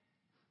think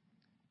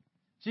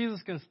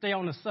Jesus can stay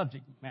on the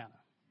subject matter.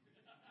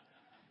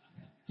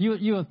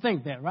 You would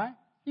think that, right?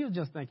 You would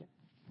just think it.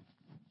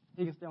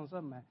 He can stay on the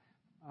subject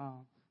matter.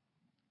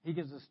 He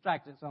gets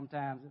distracted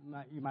sometimes.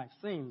 You might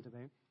seem to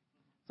be.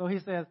 So he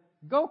says,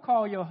 go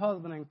call your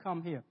husband and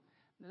come here.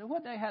 Now,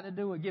 what they had to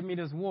do with give me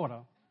this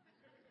water?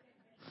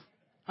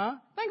 Huh?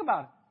 Think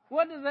about it.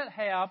 What does that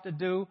have to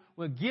do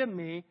with give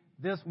me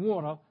this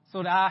water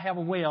so that I have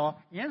a well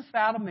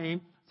inside of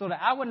me so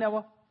that I will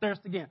never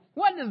thirst again?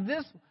 What does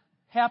this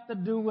have to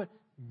do with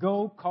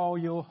go call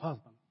your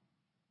husband?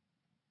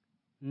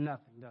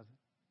 Nothing, does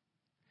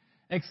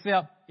it?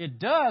 Except it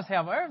does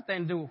have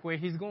everything to do with where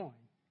he's going.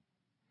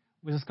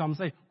 With this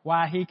conversation,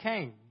 why he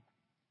came.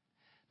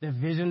 The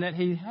vision that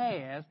he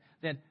has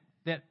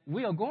that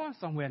we are going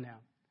somewhere now.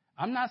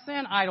 I'm not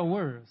saying idle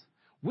words.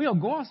 We are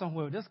going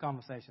somewhere with this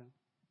conversation.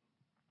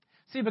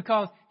 See,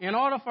 because in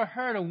order for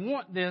her to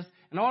want this,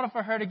 in order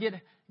for her to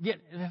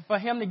for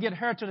him to get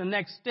her to the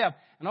next step,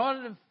 in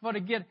order to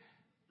get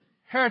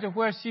her to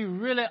where she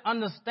really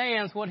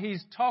understands what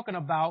he's talking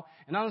about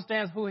and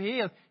understands who he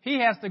is, he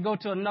has to go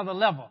to another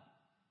level.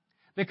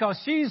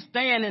 Because she's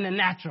staying in the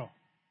natural.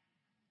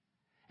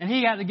 And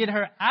he had to get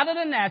her out of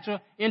the natural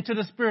into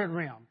the spirit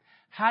realm.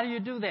 How do you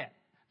do that?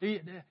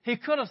 He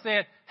could have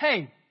said,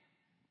 hey,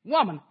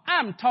 woman,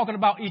 I'm talking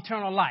about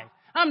eternal life.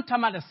 I'm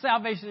talking about the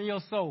salvation of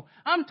your soul.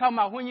 I'm talking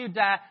about when you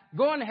die,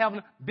 going to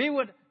heaven, be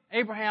with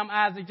Abraham,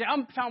 Isaac.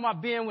 I'm talking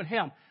about being with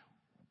him.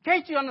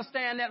 Can't you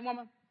understand that,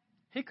 woman?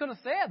 He could have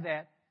said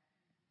that.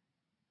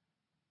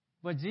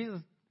 But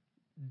Jesus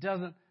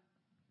doesn't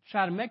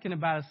try to make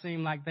anybody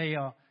seem like they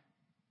are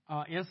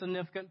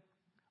insignificant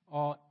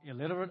or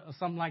illiterate or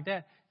something like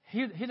that.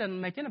 He doesn't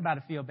make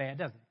anybody feel bad,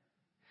 does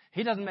he?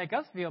 He doesn't make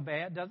us feel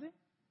bad, does he?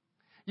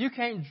 You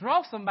can't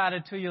draw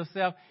somebody to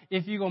yourself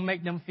if you're going to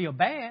make them feel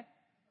bad.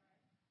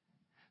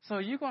 So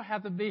you're going to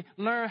have to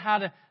learn how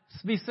to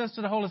be sensitive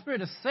to the Holy Spirit,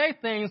 to say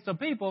things to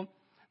people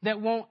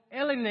that won't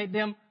alienate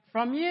them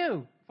from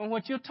you, from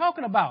what you're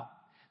talking about.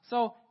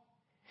 So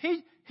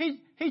he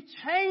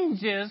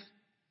changes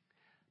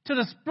to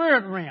the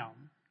spirit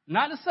realm,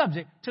 not the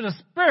subject, to the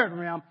spirit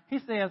realm. He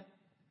says,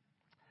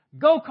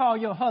 Go call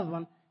your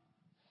husband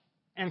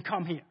and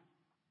come here.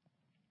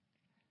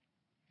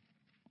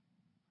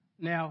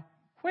 Now,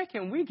 where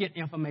can we get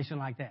information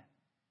like that?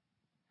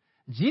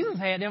 Jesus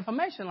had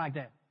information like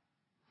that.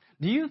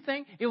 Do you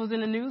think it was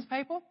in the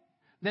newspaper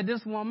that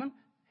this woman,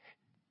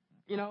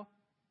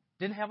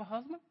 didn't have a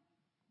husband?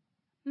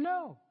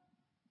 No.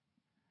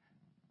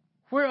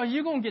 Where are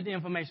you going to get the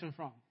information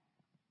from?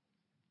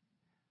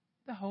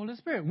 The Holy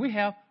Spirit. We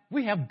have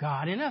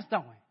God in us,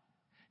 don't we?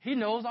 He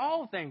knows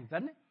all things,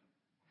 doesn't he?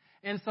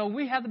 And so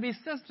we have to be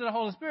sensitive to the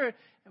Holy Spirit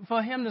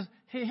for him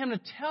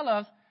to tell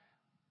us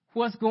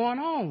what's going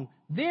on.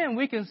 Then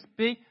we can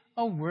speak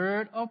a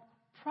word of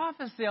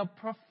prophecy, a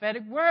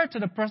prophetic word to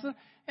the person.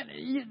 And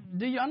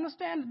do you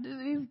understand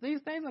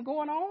these things are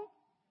going on?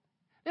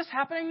 It's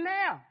happening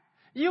now.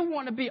 You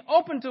want to be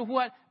open to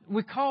what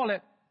we call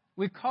it.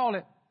 We call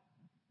it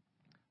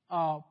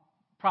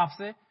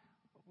prophecy.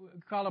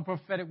 We call it a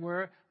prophetic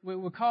word. We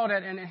call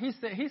that, and he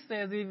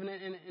says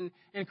even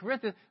in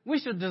Corinthians, we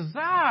should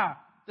desire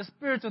the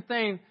spiritual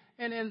things,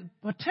 and in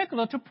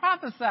particular to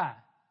prophesy.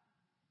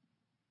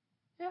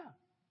 Yeah.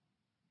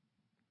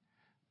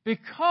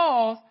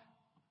 Because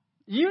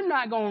you're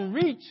not going to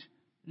reach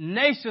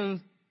nations,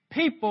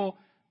 people,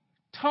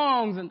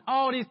 tongues, and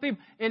all these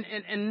people,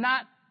 and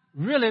not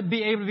really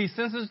be able to be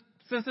sensitive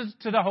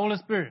to the Holy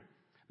Spirit.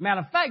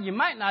 Matter of fact, you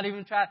might not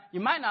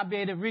be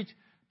able to reach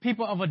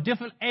people of a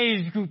different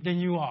age group than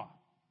you are.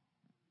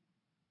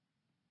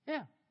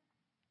 Yeah.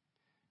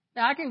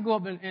 Now, I can go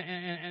up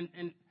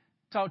and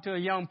talk to a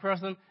young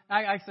person.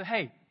 I say,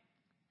 hey,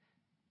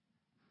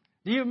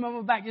 do you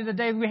remember back in the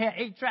days we had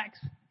 8 tracks?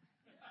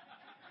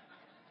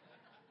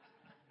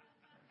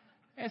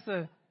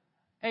 It's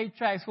 8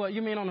 tracks. What,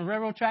 you mean on the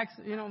railroad tracks?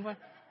 You know what?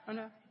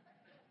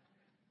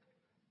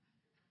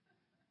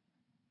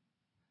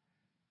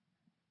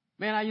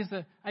 Man, I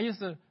used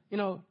to,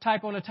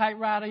 type on a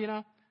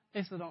typewriter,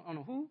 They said, on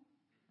a who?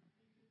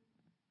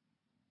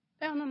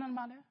 They don't know nothing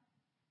about that.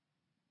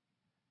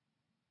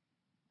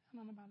 They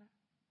don't know nothing about that.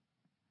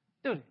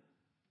 Do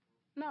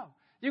they? No.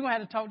 You're going to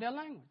have to talk their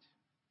language.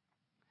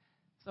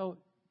 So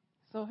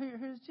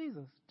here's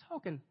Jesus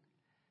talking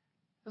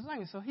his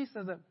language. So he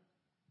says that,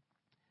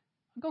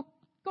 go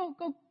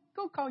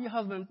call your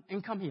husband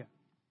and come here.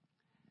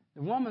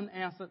 The woman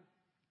answered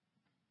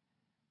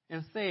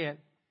and said,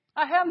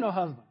 I have no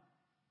husband.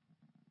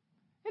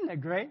 Isn't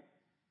that great?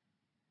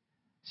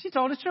 She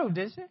told the truth,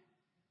 didn't she?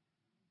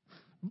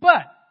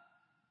 But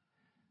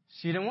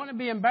she didn't want to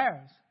be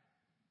embarrassed.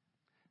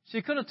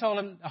 She could have told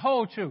him the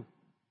whole truth.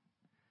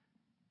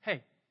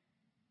 Hey,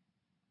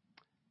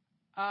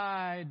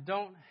 I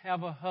don't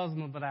have a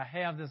husband, but I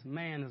have this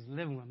man that's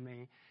living with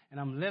me, and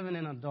I'm living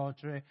in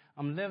adultery.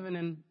 I'm living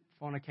in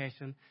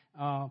fornication.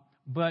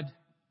 But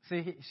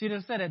see, she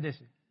didn't say that, did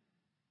she?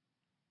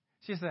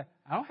 She said,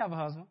 I don't have a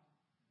husband.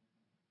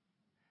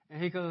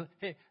 And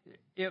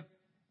if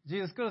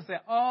Jesus could have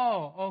said,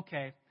 oh,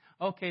 okay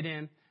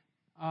then,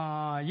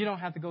 you don't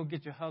have to go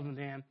get your husband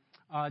then.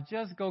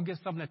 Just go get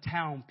some of the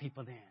town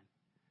people then.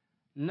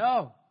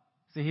 No.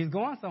 See, he's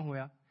going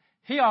somewhere.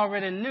 He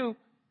already knew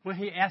when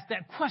he asked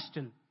that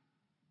question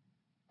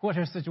what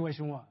her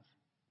situation was.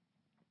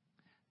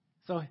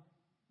 So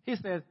he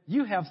says,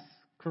 you have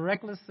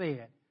correctly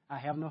said, I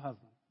have no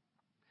husband.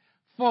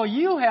 For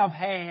you have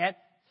had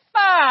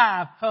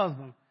 5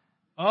 husbands.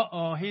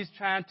 He's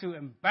trying to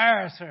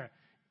embarrass her.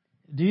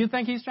 Do you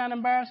think he's trying to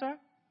embarrass her?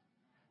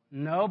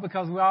 No,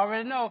 because we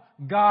already know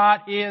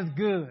God is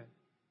good.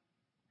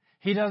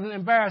 He doesn't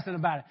embarrass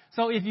anybody.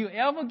 So if you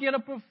ever get a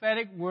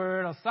prophetic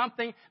word or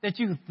something that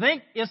you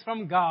think is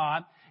from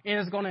God and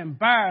it's going to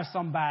embarrass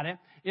somebody,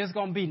 it's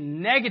going to be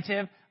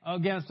negative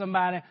against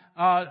somebody,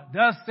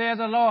 thus says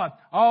the Lord,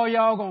 all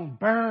y'all going to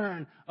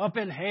burn up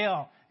in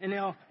hell, in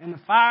the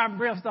fire and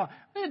brimstone.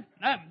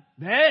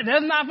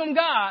 That's not from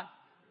God.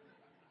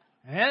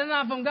 That's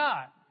not from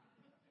God.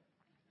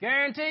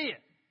 Guarantee you.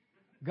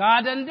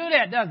 God doesn't do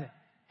that, does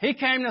he? He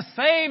came to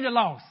save the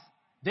lost,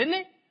 didn't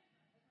he?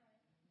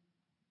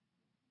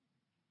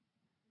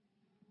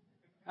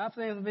 I've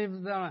seen some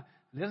people saying,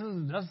 this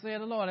is thus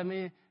said the Lord. I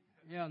mean,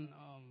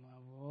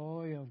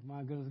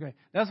 my goodness gracious.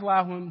 That's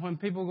why when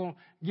people going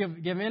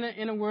to give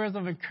any words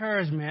of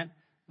encouragement,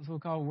 that's what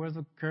we call words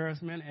of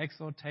encouragement,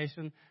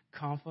 exhortation,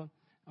 comfort.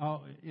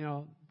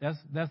 That's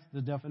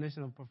the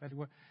definition of prophetic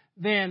word.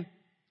 Then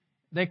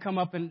they come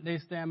up and they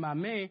stand by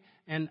me,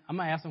 and I'm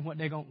gonna ask them what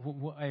you gonna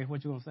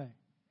say?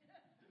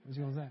 What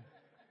you gonna say?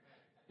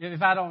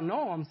 If I don't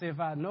know them, if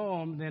I know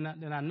them,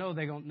 then I know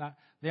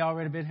they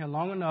already been here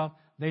long enough.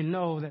 They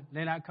know that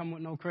they're not coming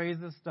with no crazy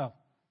stuff,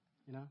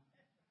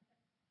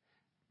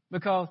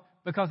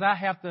 Because I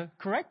have to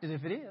correct it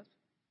if it is.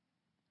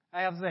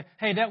 I have to say,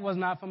 hey, that was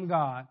not from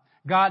God.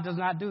 God does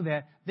not do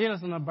that. Then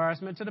it's an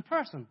embarrassment to the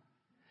person.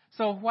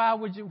 So why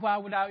would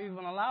I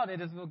even allow that?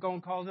 It's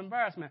going to cause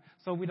embarrassment.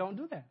 So we don't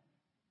do that.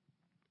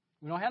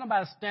 We don't have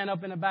nobody stand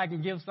up in the back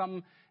and give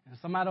something, and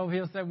somebody over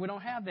here say we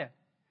don't have that.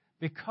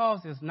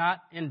 Because it's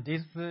not in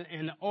decency,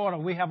 in order.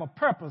 We have a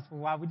purpose for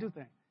why we do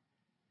things.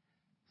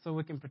 So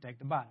we can protect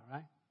the body,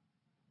 right?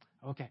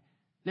 Okay.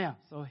 Now,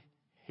 so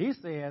he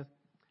says,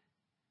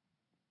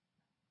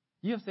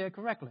 you have said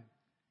correctly.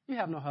 You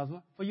have no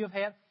husband, for you have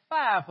had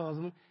 5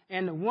 husbands,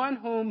 and the one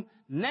whom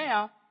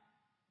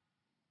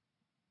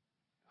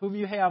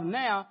you have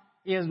now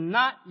is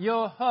not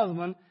your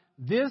husband.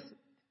 This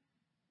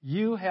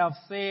you have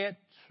said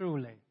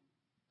truly.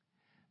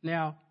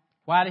 Now,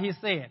 why did he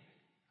say it?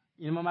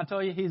 You remember I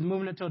told you he's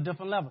moving it to a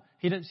different level.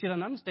 She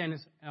doesn't understand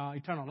this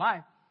eternal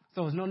life,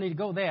 so there's no need to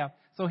go there.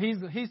 So he's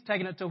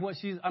taking it to what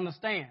she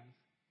understands.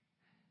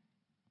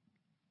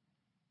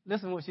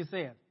 Listen to what she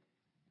said.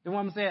 The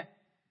woman said,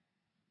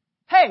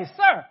 "Hey,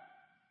 sir,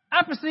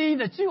 I perceive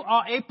that you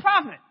are a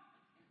prophet."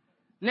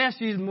 Now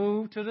she's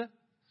moved to the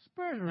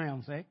spiritual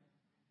realm, say.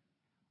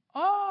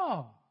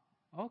 Oh,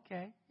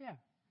 okay, yeah.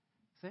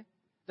 See?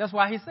 That's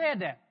why he said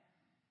that.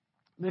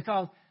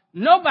 Because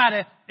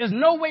there's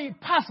no way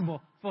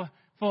possible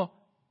for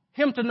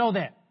him to know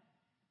that.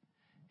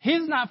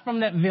 He's not from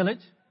that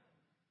village.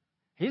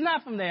 He's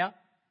not from there.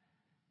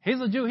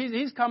 He's a Jew.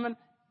 He's coming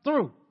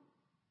through.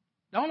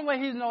 The only way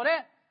he know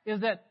that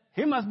is that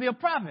he must be a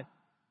prophet.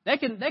 They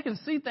can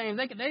see things.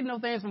 They know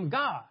things from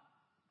God.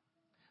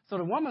 So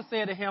the woman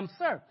said to him,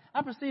 "Sir,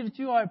 I perceive that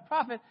you are a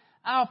prophet.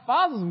 Our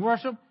fathers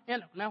worship."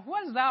 And now,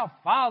 what does our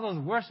fathers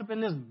worship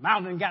in this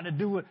mountain got to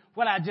do with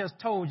what I just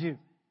told you?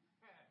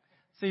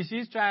 See,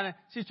 she's trying.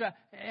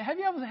 Have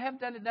you ever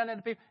done that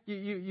to people?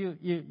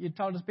 You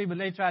talk to people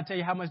and they try to tell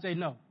you how much they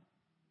know.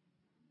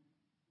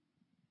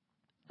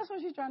 That's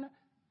what she's trying to.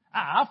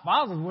 Our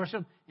fathers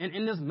worship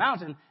in this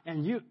mountain,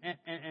 and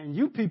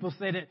you people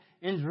say that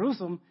in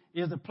Jerusalem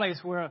is the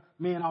place where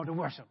men ought to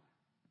worship.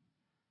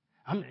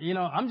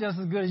 I'm just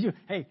as good as you.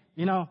 Hey,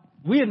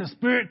 we in the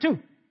spirit too.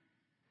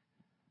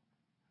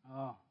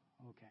 Oh,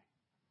 okay.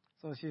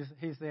 So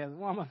he says,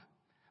 "Woman,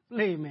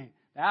 believe me,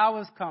 the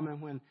hour is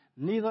coming when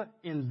neither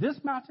in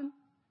this mountain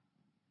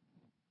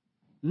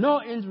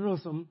nor in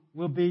Jerusalem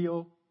will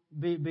you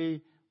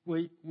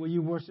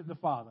worship the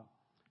Father.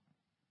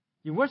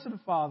 You worship the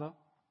Father.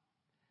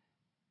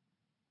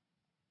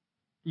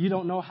 You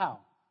don't know how.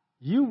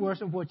 You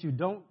worship what you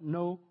don't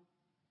know.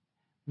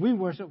 We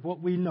worship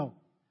what we know.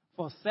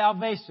 For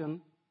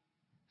salvation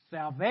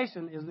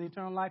is the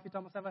eternal life. You're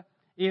talking about salvation?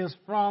 Is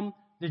from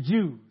the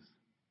Jews."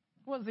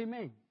 What does he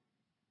mean?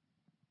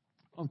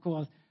 Of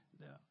course,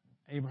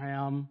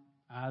 Abraham,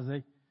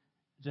 Isaac,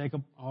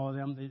 Jacob, all of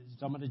them. He's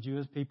talking about the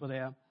Jewish people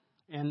there.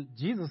 And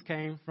Jesus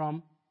came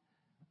from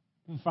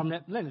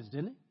that lineage,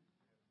 didn't he?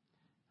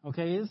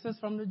 Okay, it says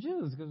from the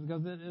Jews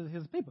because it is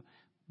his people.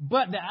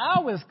 But the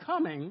hour is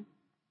coming,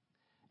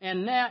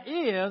 and now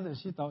is, and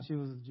she thought she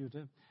was a Jew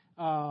too,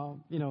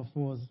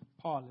 for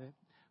partly,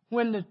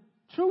 when the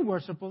true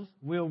worshipers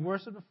will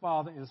worship the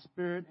Father in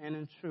spirit and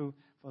in truth.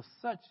 For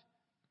such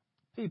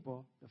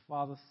people, the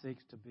Father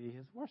seeks to be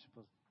his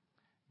worshipers.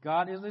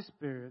 God is a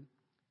spirit,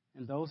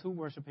 and those who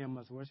worship him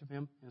must worship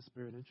him in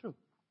spirit and truth.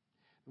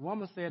 The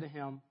woman said to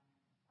him,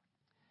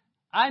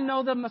 "I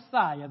know the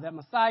Messiah, that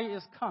Messiah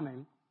is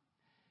coming,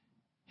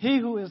 he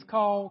who is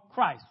called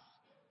Christ.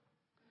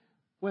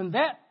 When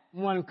that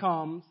one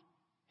comes,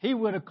 he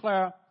will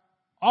declare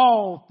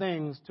all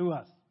things to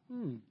us."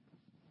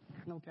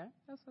 Okay,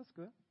 that's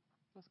good.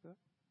 That's good.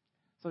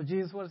 So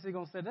Jesus, what is he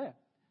going to say there?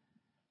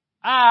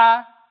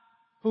 "I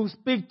who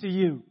speak to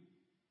you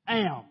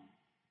am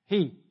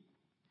he."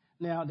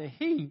 Now, the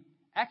he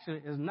actually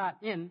is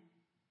not in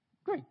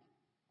Greek.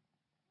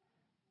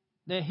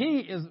 The he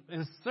is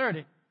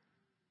inserted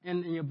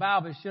in your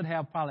Bible. It should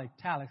have probably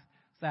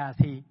italicized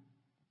he.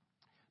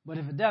 But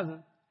if it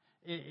doesn't,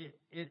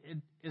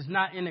 it's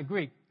not in the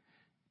Greek.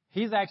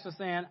 He's actually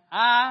saying,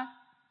 "I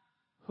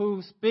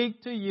who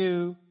speak to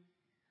you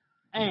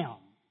am."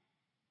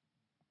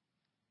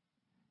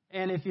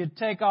 And if you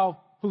take off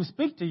who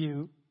speak to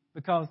you,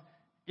 because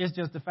it's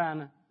just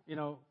defining,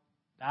 the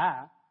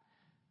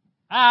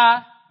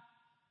I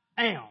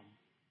am.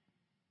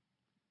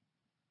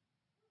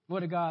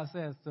 What did God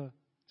says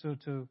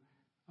to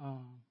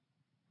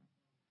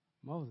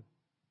Moses?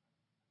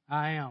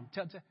 I am.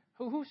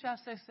 Who shall I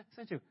say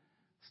sent you?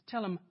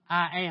 Tell him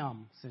I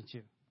am sent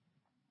you.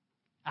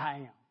 I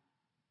am.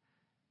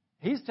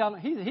 He's telling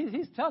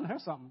her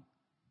something.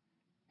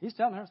 He's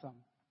telling her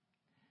something.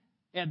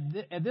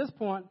 At this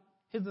point,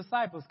 his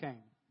disciples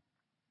came.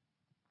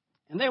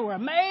 And they were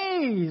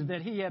amazed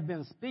that he had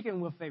been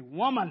speaking with a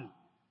woman.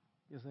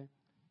 You see.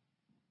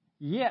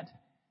 Yet,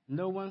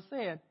 no one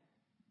said,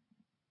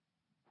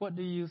 "What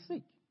do you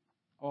seek?"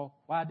 Or,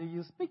 "Why do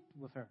you speak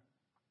with her?"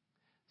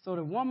 So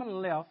the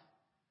woman left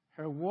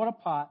her water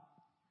pot.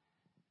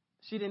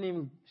 She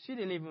came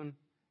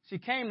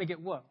to get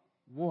what?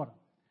 Water.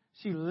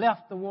 She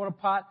left the water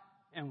pot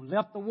and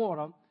left the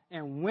water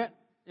and went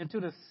into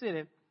the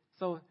city.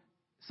 So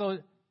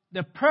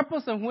the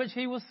purpose in which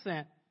he was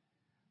sent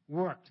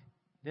worked,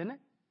 didn't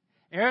it?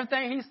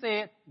 Everything he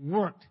said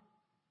worked.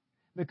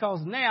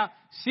 Because now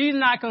she's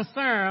not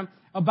concerned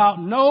about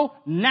no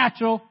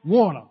natural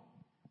water.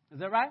 Is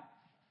that right?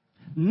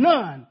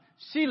 None.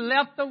 She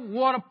left the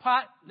water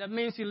pot. That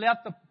means she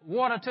left the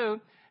water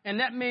too. And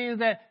that means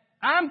that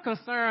I'm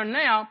concerned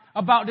now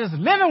about this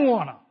living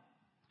water.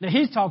 that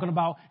he's talking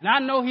about, and I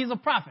know he's a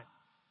prophet.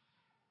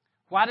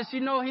 Why does she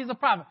know he's a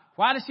prophet?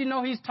 Why does she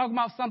know he's talking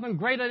about something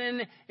greater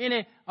than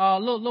any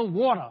little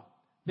water?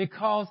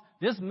 Because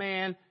this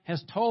man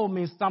has told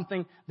me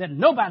something that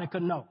nobody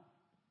could know.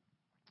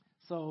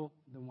 So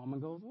the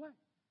woman goes away.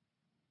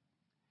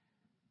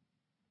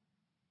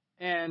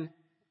 And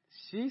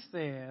she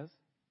says,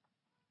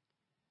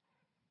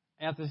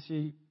 after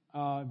she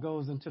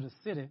goes into the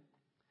city,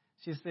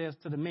 she says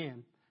to the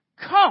men,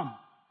 "Come,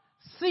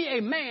 see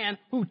a man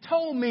who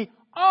told me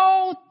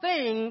all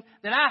things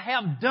that I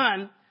have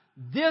done.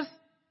 This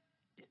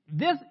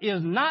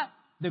is not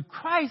the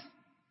Christ,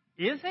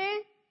 is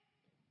he?"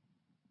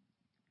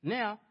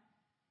 Now,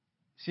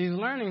 she's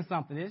learning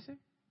something, isn't she?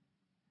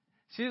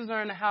 She's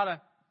learning how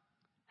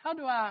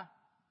do I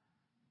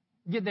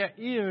get their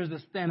ears to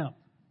stand up?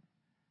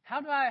 How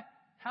do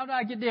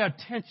I get their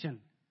attention?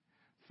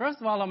 First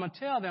of all, I'm going to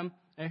tell them,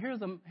 and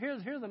here's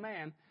a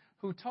man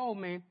who told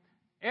me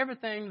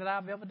everything that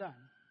I've ever done.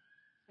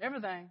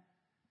 Everything.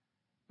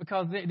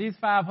 Because these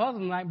 5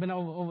 husbands had been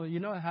over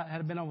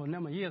had been over a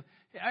number of years.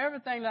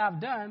 Everything that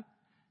I've done,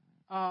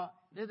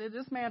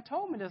 this man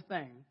told me this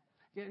thing.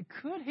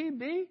 Could he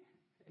be?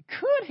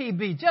 Could he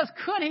be? Just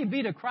could he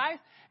be the Christ?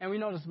 And we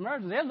know the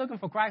Samaritans, they're looking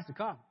for Christ to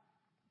come.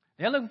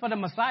 They're looking for the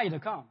Messiah to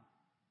come.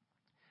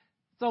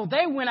 So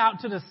they went out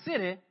to the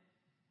city,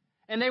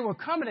 and they were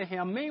coming to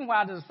him.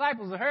 Meanwhile, the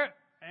disciples are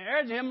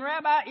urging him,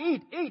 "Rabbi,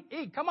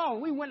 eat. Come on,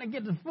 we went to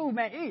get the food,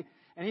 man, eat."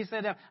 And he said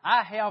to them,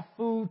 "I have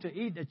food to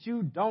eat that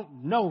you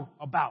don't know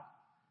about."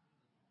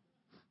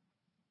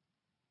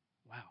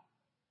 Wow.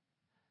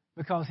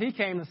 Because he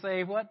came to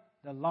save what?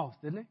 The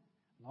lost, didn't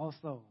he?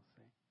 Lost souls.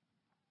 See?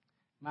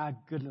 My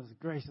goodness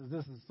gracious,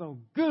 this is so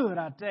good,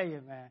 I tell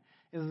you, man.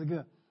 This is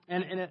good.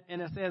 And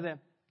it says that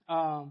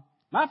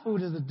my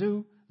food is to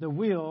do the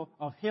will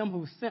of him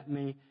who sent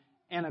me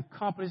and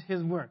accomplish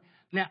his work.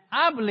 Now,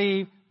 I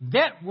believe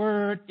that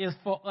word is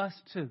for us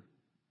too.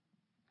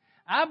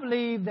 I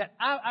believe that,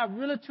 I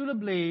really truly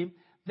believe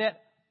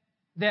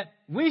that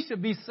we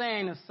should be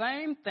saying the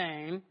same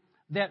thing,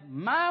 that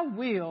my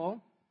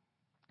will,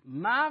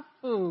 my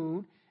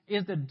food,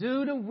 is to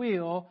do the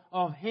will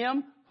of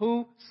him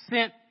who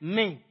sent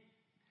me.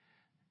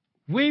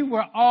 We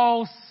were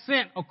all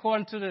sent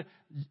according to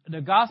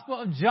the Gospel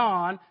of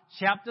John,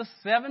 chapter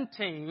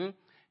 17.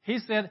 He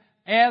said,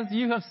 "As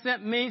you have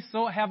sent me,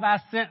 so have I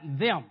sent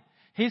them."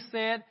 He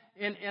said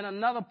in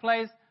another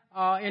place,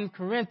 in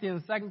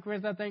Corinthians, 2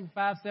 Corinthians, I think,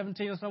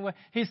 5:17 or somewhere,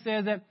 he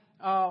says that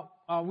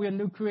we're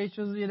new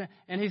creatures,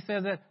 and he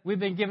says that we've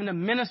been given the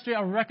ministry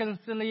of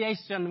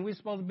reconciliation. We're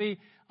supposed to be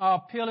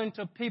appealing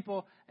to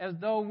people as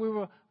though we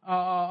were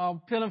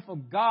appealing for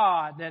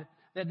God,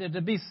 that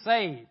to be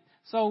saved.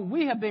 So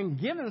we have been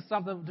given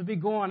something to be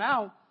going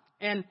out,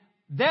 and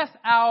that's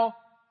our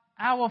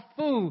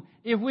food.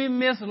 If we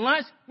miss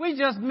lunch, we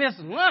just miss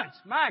lunch.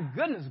 My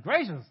goodness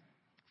gracious.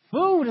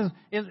 Food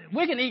is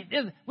we can eat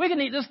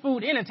this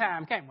food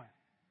anytime, can't we?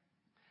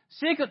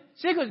 She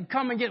could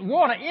come and get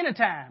water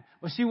anytime,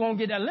 but she won't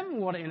get that living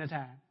water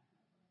anytime.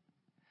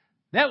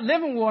 That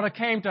living water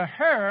came to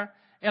her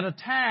at a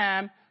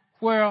time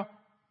where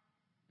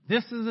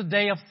this is a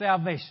day of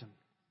salvation.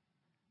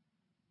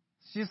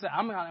 She said,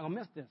 "I'm not going to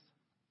miss this."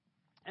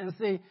 And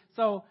see,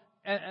 so,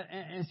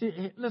 and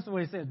she, listen to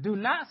what he said. "Do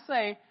not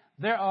say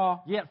there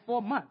are yet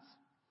 4 months,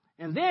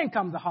 and then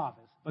comes the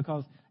harvest."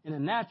 Because in the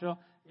natural,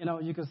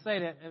 you could say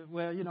that,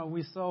 well,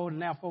 we sowed, and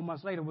now 4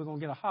 months later we're going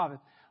to get a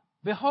harvest.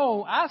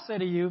 "Behold, I say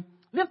to you,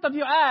 lift up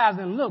your eyes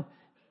and look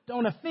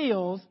on the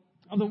fields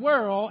of the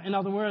world," in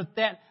other words,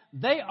 that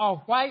they are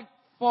white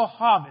for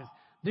harvest.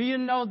 Do you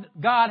know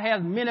that God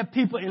has many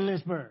people in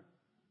Lynchburg?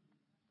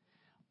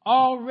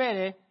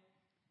 Already,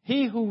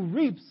 he who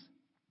reaps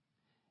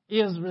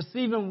is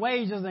receiving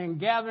wages and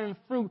gathering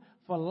fruit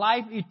for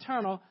life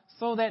eternal,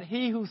 so that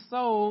he who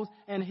sows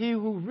and he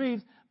who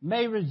reaps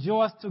may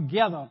rejoice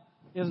together.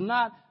 It's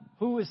not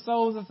who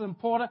sows that's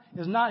important.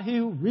 It's not he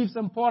who reaps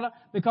important,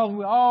 because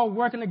we're all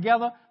working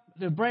together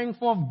to bring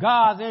forth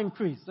God's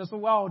increase. That's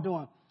what we're all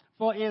doing.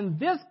 For in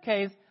this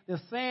case, the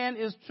saying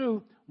is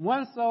true: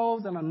 one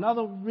sows and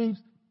another reaps.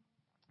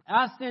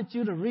 I sent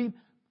you to reap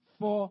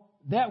for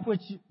that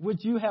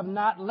which you have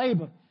not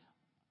labored.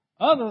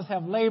 Others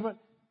have labored,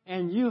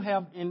 and you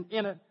have in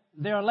it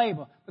their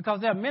labor.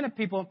 Because there are many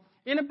people,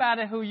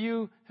 anybody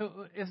who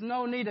it's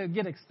no need to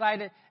get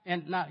excited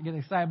and not get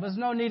excited, but there's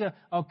no need to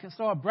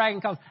start bragging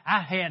because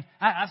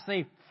I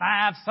saved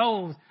 5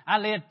 souls. I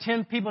led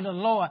 10 people to the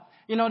Lord.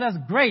 That's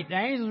great. The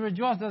angels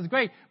rejoice. That's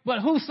great.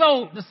 But who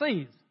sowed the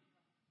seeds?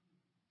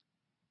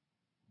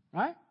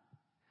 Right?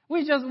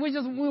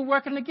 We're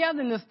working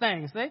together in this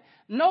thing. See?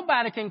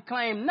 Nobody can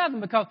claim nothing,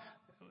 because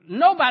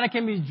nobody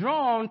can be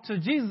drawn to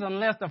Jesus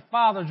unless the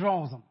Father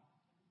draws them.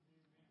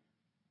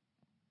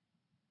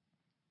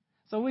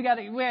 So we got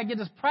to get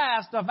this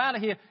pride stuff out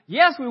of here.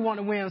 Yes, we want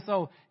to win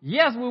souls.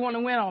 Yes, we want to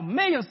win 1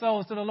 million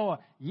souls to the Lord.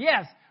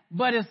 Yes,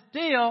 but it's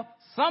still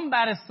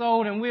somebody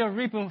sowed, and we're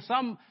reaping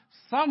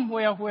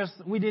somewhere where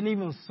we didn't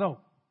even sow.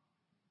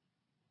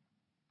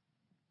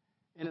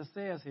 And it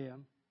says here,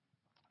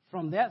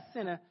 from that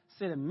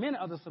city, many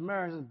of the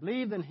Samaritans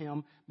believed in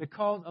him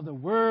because of the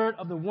word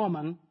of the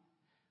woman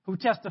who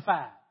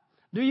testified.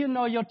 Do you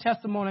know your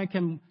testimony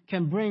can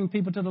bring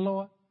people to the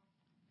Lord?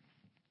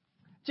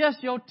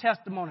 Just your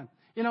testimony.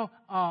 You know,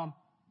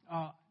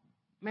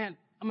 man,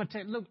 I'm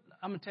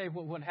gonna tell you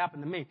what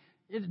happened to me.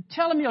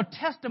 Tell them your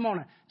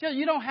testimony.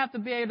 You don't have to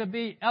be able to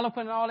be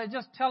eloquent and all that.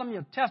 Just tell them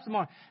your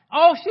testimony.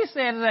 All she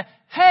said is that,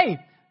 hey,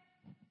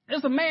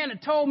 there's a man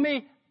that told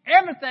me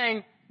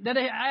everything that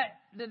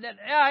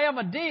I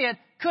ever did.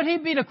 Could he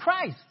be the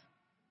Christ?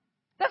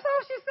 That's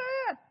all she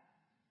said.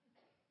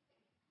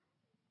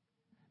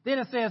 Then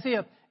it says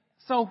here,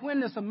 so when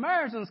the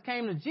Samaritans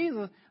came to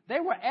Jesus, they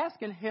were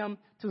asking him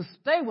to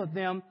stay with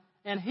them,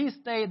 and he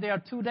stayed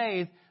there 2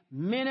 days.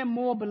 Many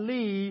more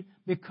believed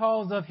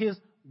because of his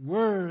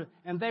word.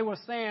 And they were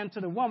saying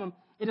to the woman,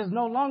 it is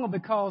no longer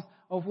because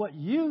of what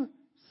you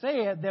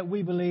said that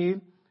we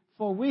believe,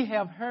 for we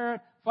have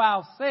heard for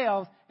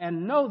ourselves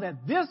and know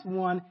that this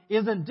one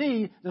is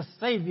indeed the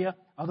Savior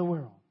of the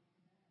world.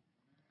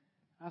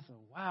 I said,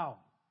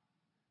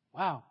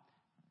 wow.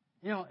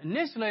 You know,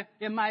 initially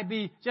it might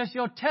be just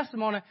your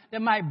testimony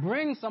that might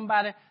bring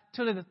somebody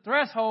to the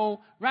threshold,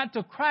 right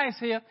to Christ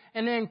here,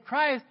 and then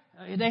Christ,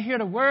 they hear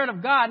the word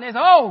of God, and they say,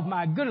 oh,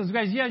 my goodness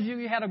gracious, yes,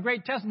 you had a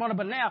great testimony,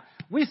 but now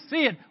we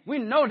see it. We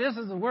know this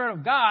is the word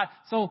of God,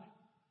 so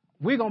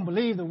we're going to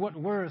believe what the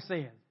word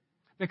says.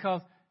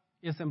 Because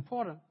it's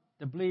important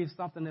to believe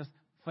something that's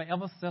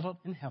forever settled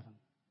in heaven.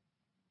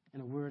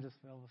 And the word is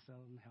forever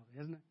settled in heaven,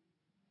 isn't it?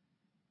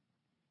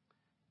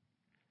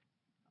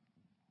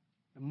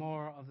 The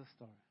moral of the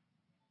story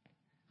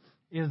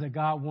is that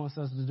God wants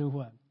us to do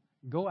what?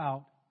 Go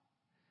out,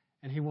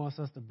 and he wants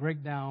us to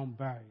break down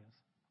barriers.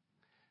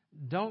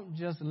 Don't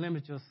just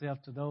limit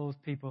yourself to those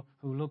people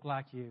who look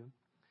like you,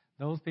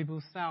 those people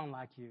who sound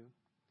like you,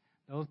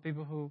 those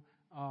people who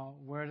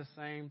wear the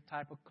same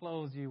type of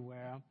clothes you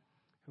wear,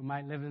 who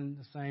might live in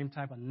the same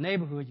type of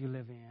neighborhood you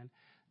live in.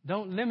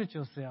 Don't limit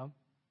yourself,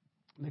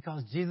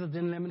 because Jesus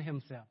didn't limit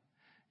himself.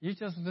 You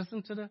just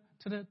listen to the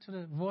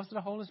voice of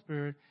the Holy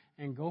Spirit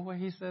and go where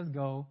he says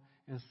go,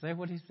 and say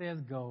what he says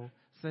go,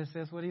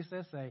 says what he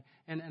says say.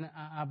 And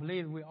I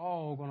believe we're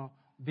all going to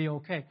be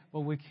okay.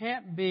 But we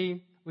can't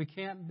be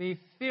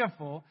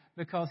fearful,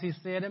 because he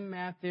said in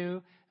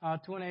Matthew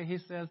 28, he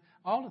says,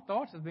 all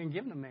authority has been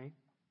given to me.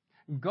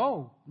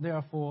 Go,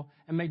 therefore,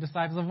 and make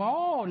disciples of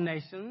all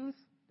nations,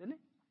 didn't he?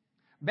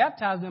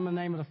 Baptize them in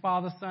the name of the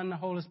Father, Son, and the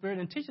Holy Spirit,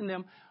 and teaching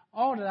them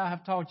all that I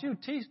have taught you.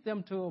 Teach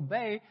them to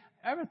obey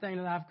everything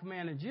that I have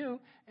commanded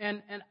you.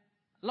 And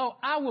lo,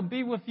 I will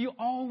be with you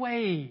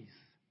always.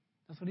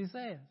 That's what he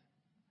says.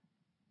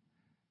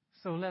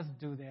 So let's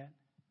do that.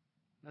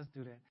 Let's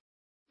do that.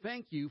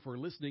 Thank you for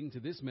listening to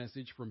this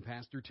message from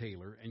Pastor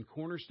Taylor and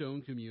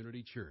Cornerstone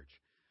Community Church.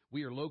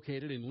 We are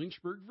located in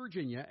Lynchburg,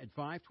 Virginia at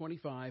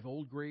 525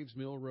 Old Graves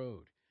Mill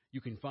Road.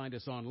 You can find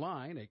us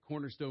online at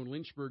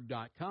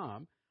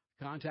cornerstonelynchburg.com.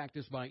 Contact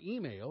us by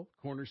email,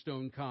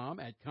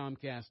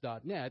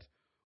 cornerstonecom@comcast.net,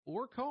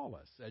 or call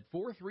us at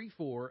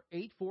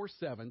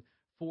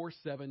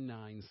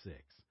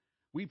 434-847-4796.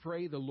 We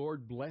pray the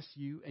Lord bless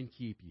you and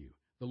keep you.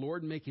 The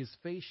Lord make his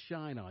face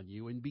shine on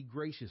you and be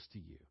gracious to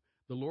you.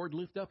 The Lord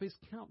lift up his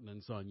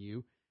countenance on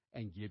you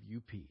and give you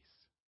peace.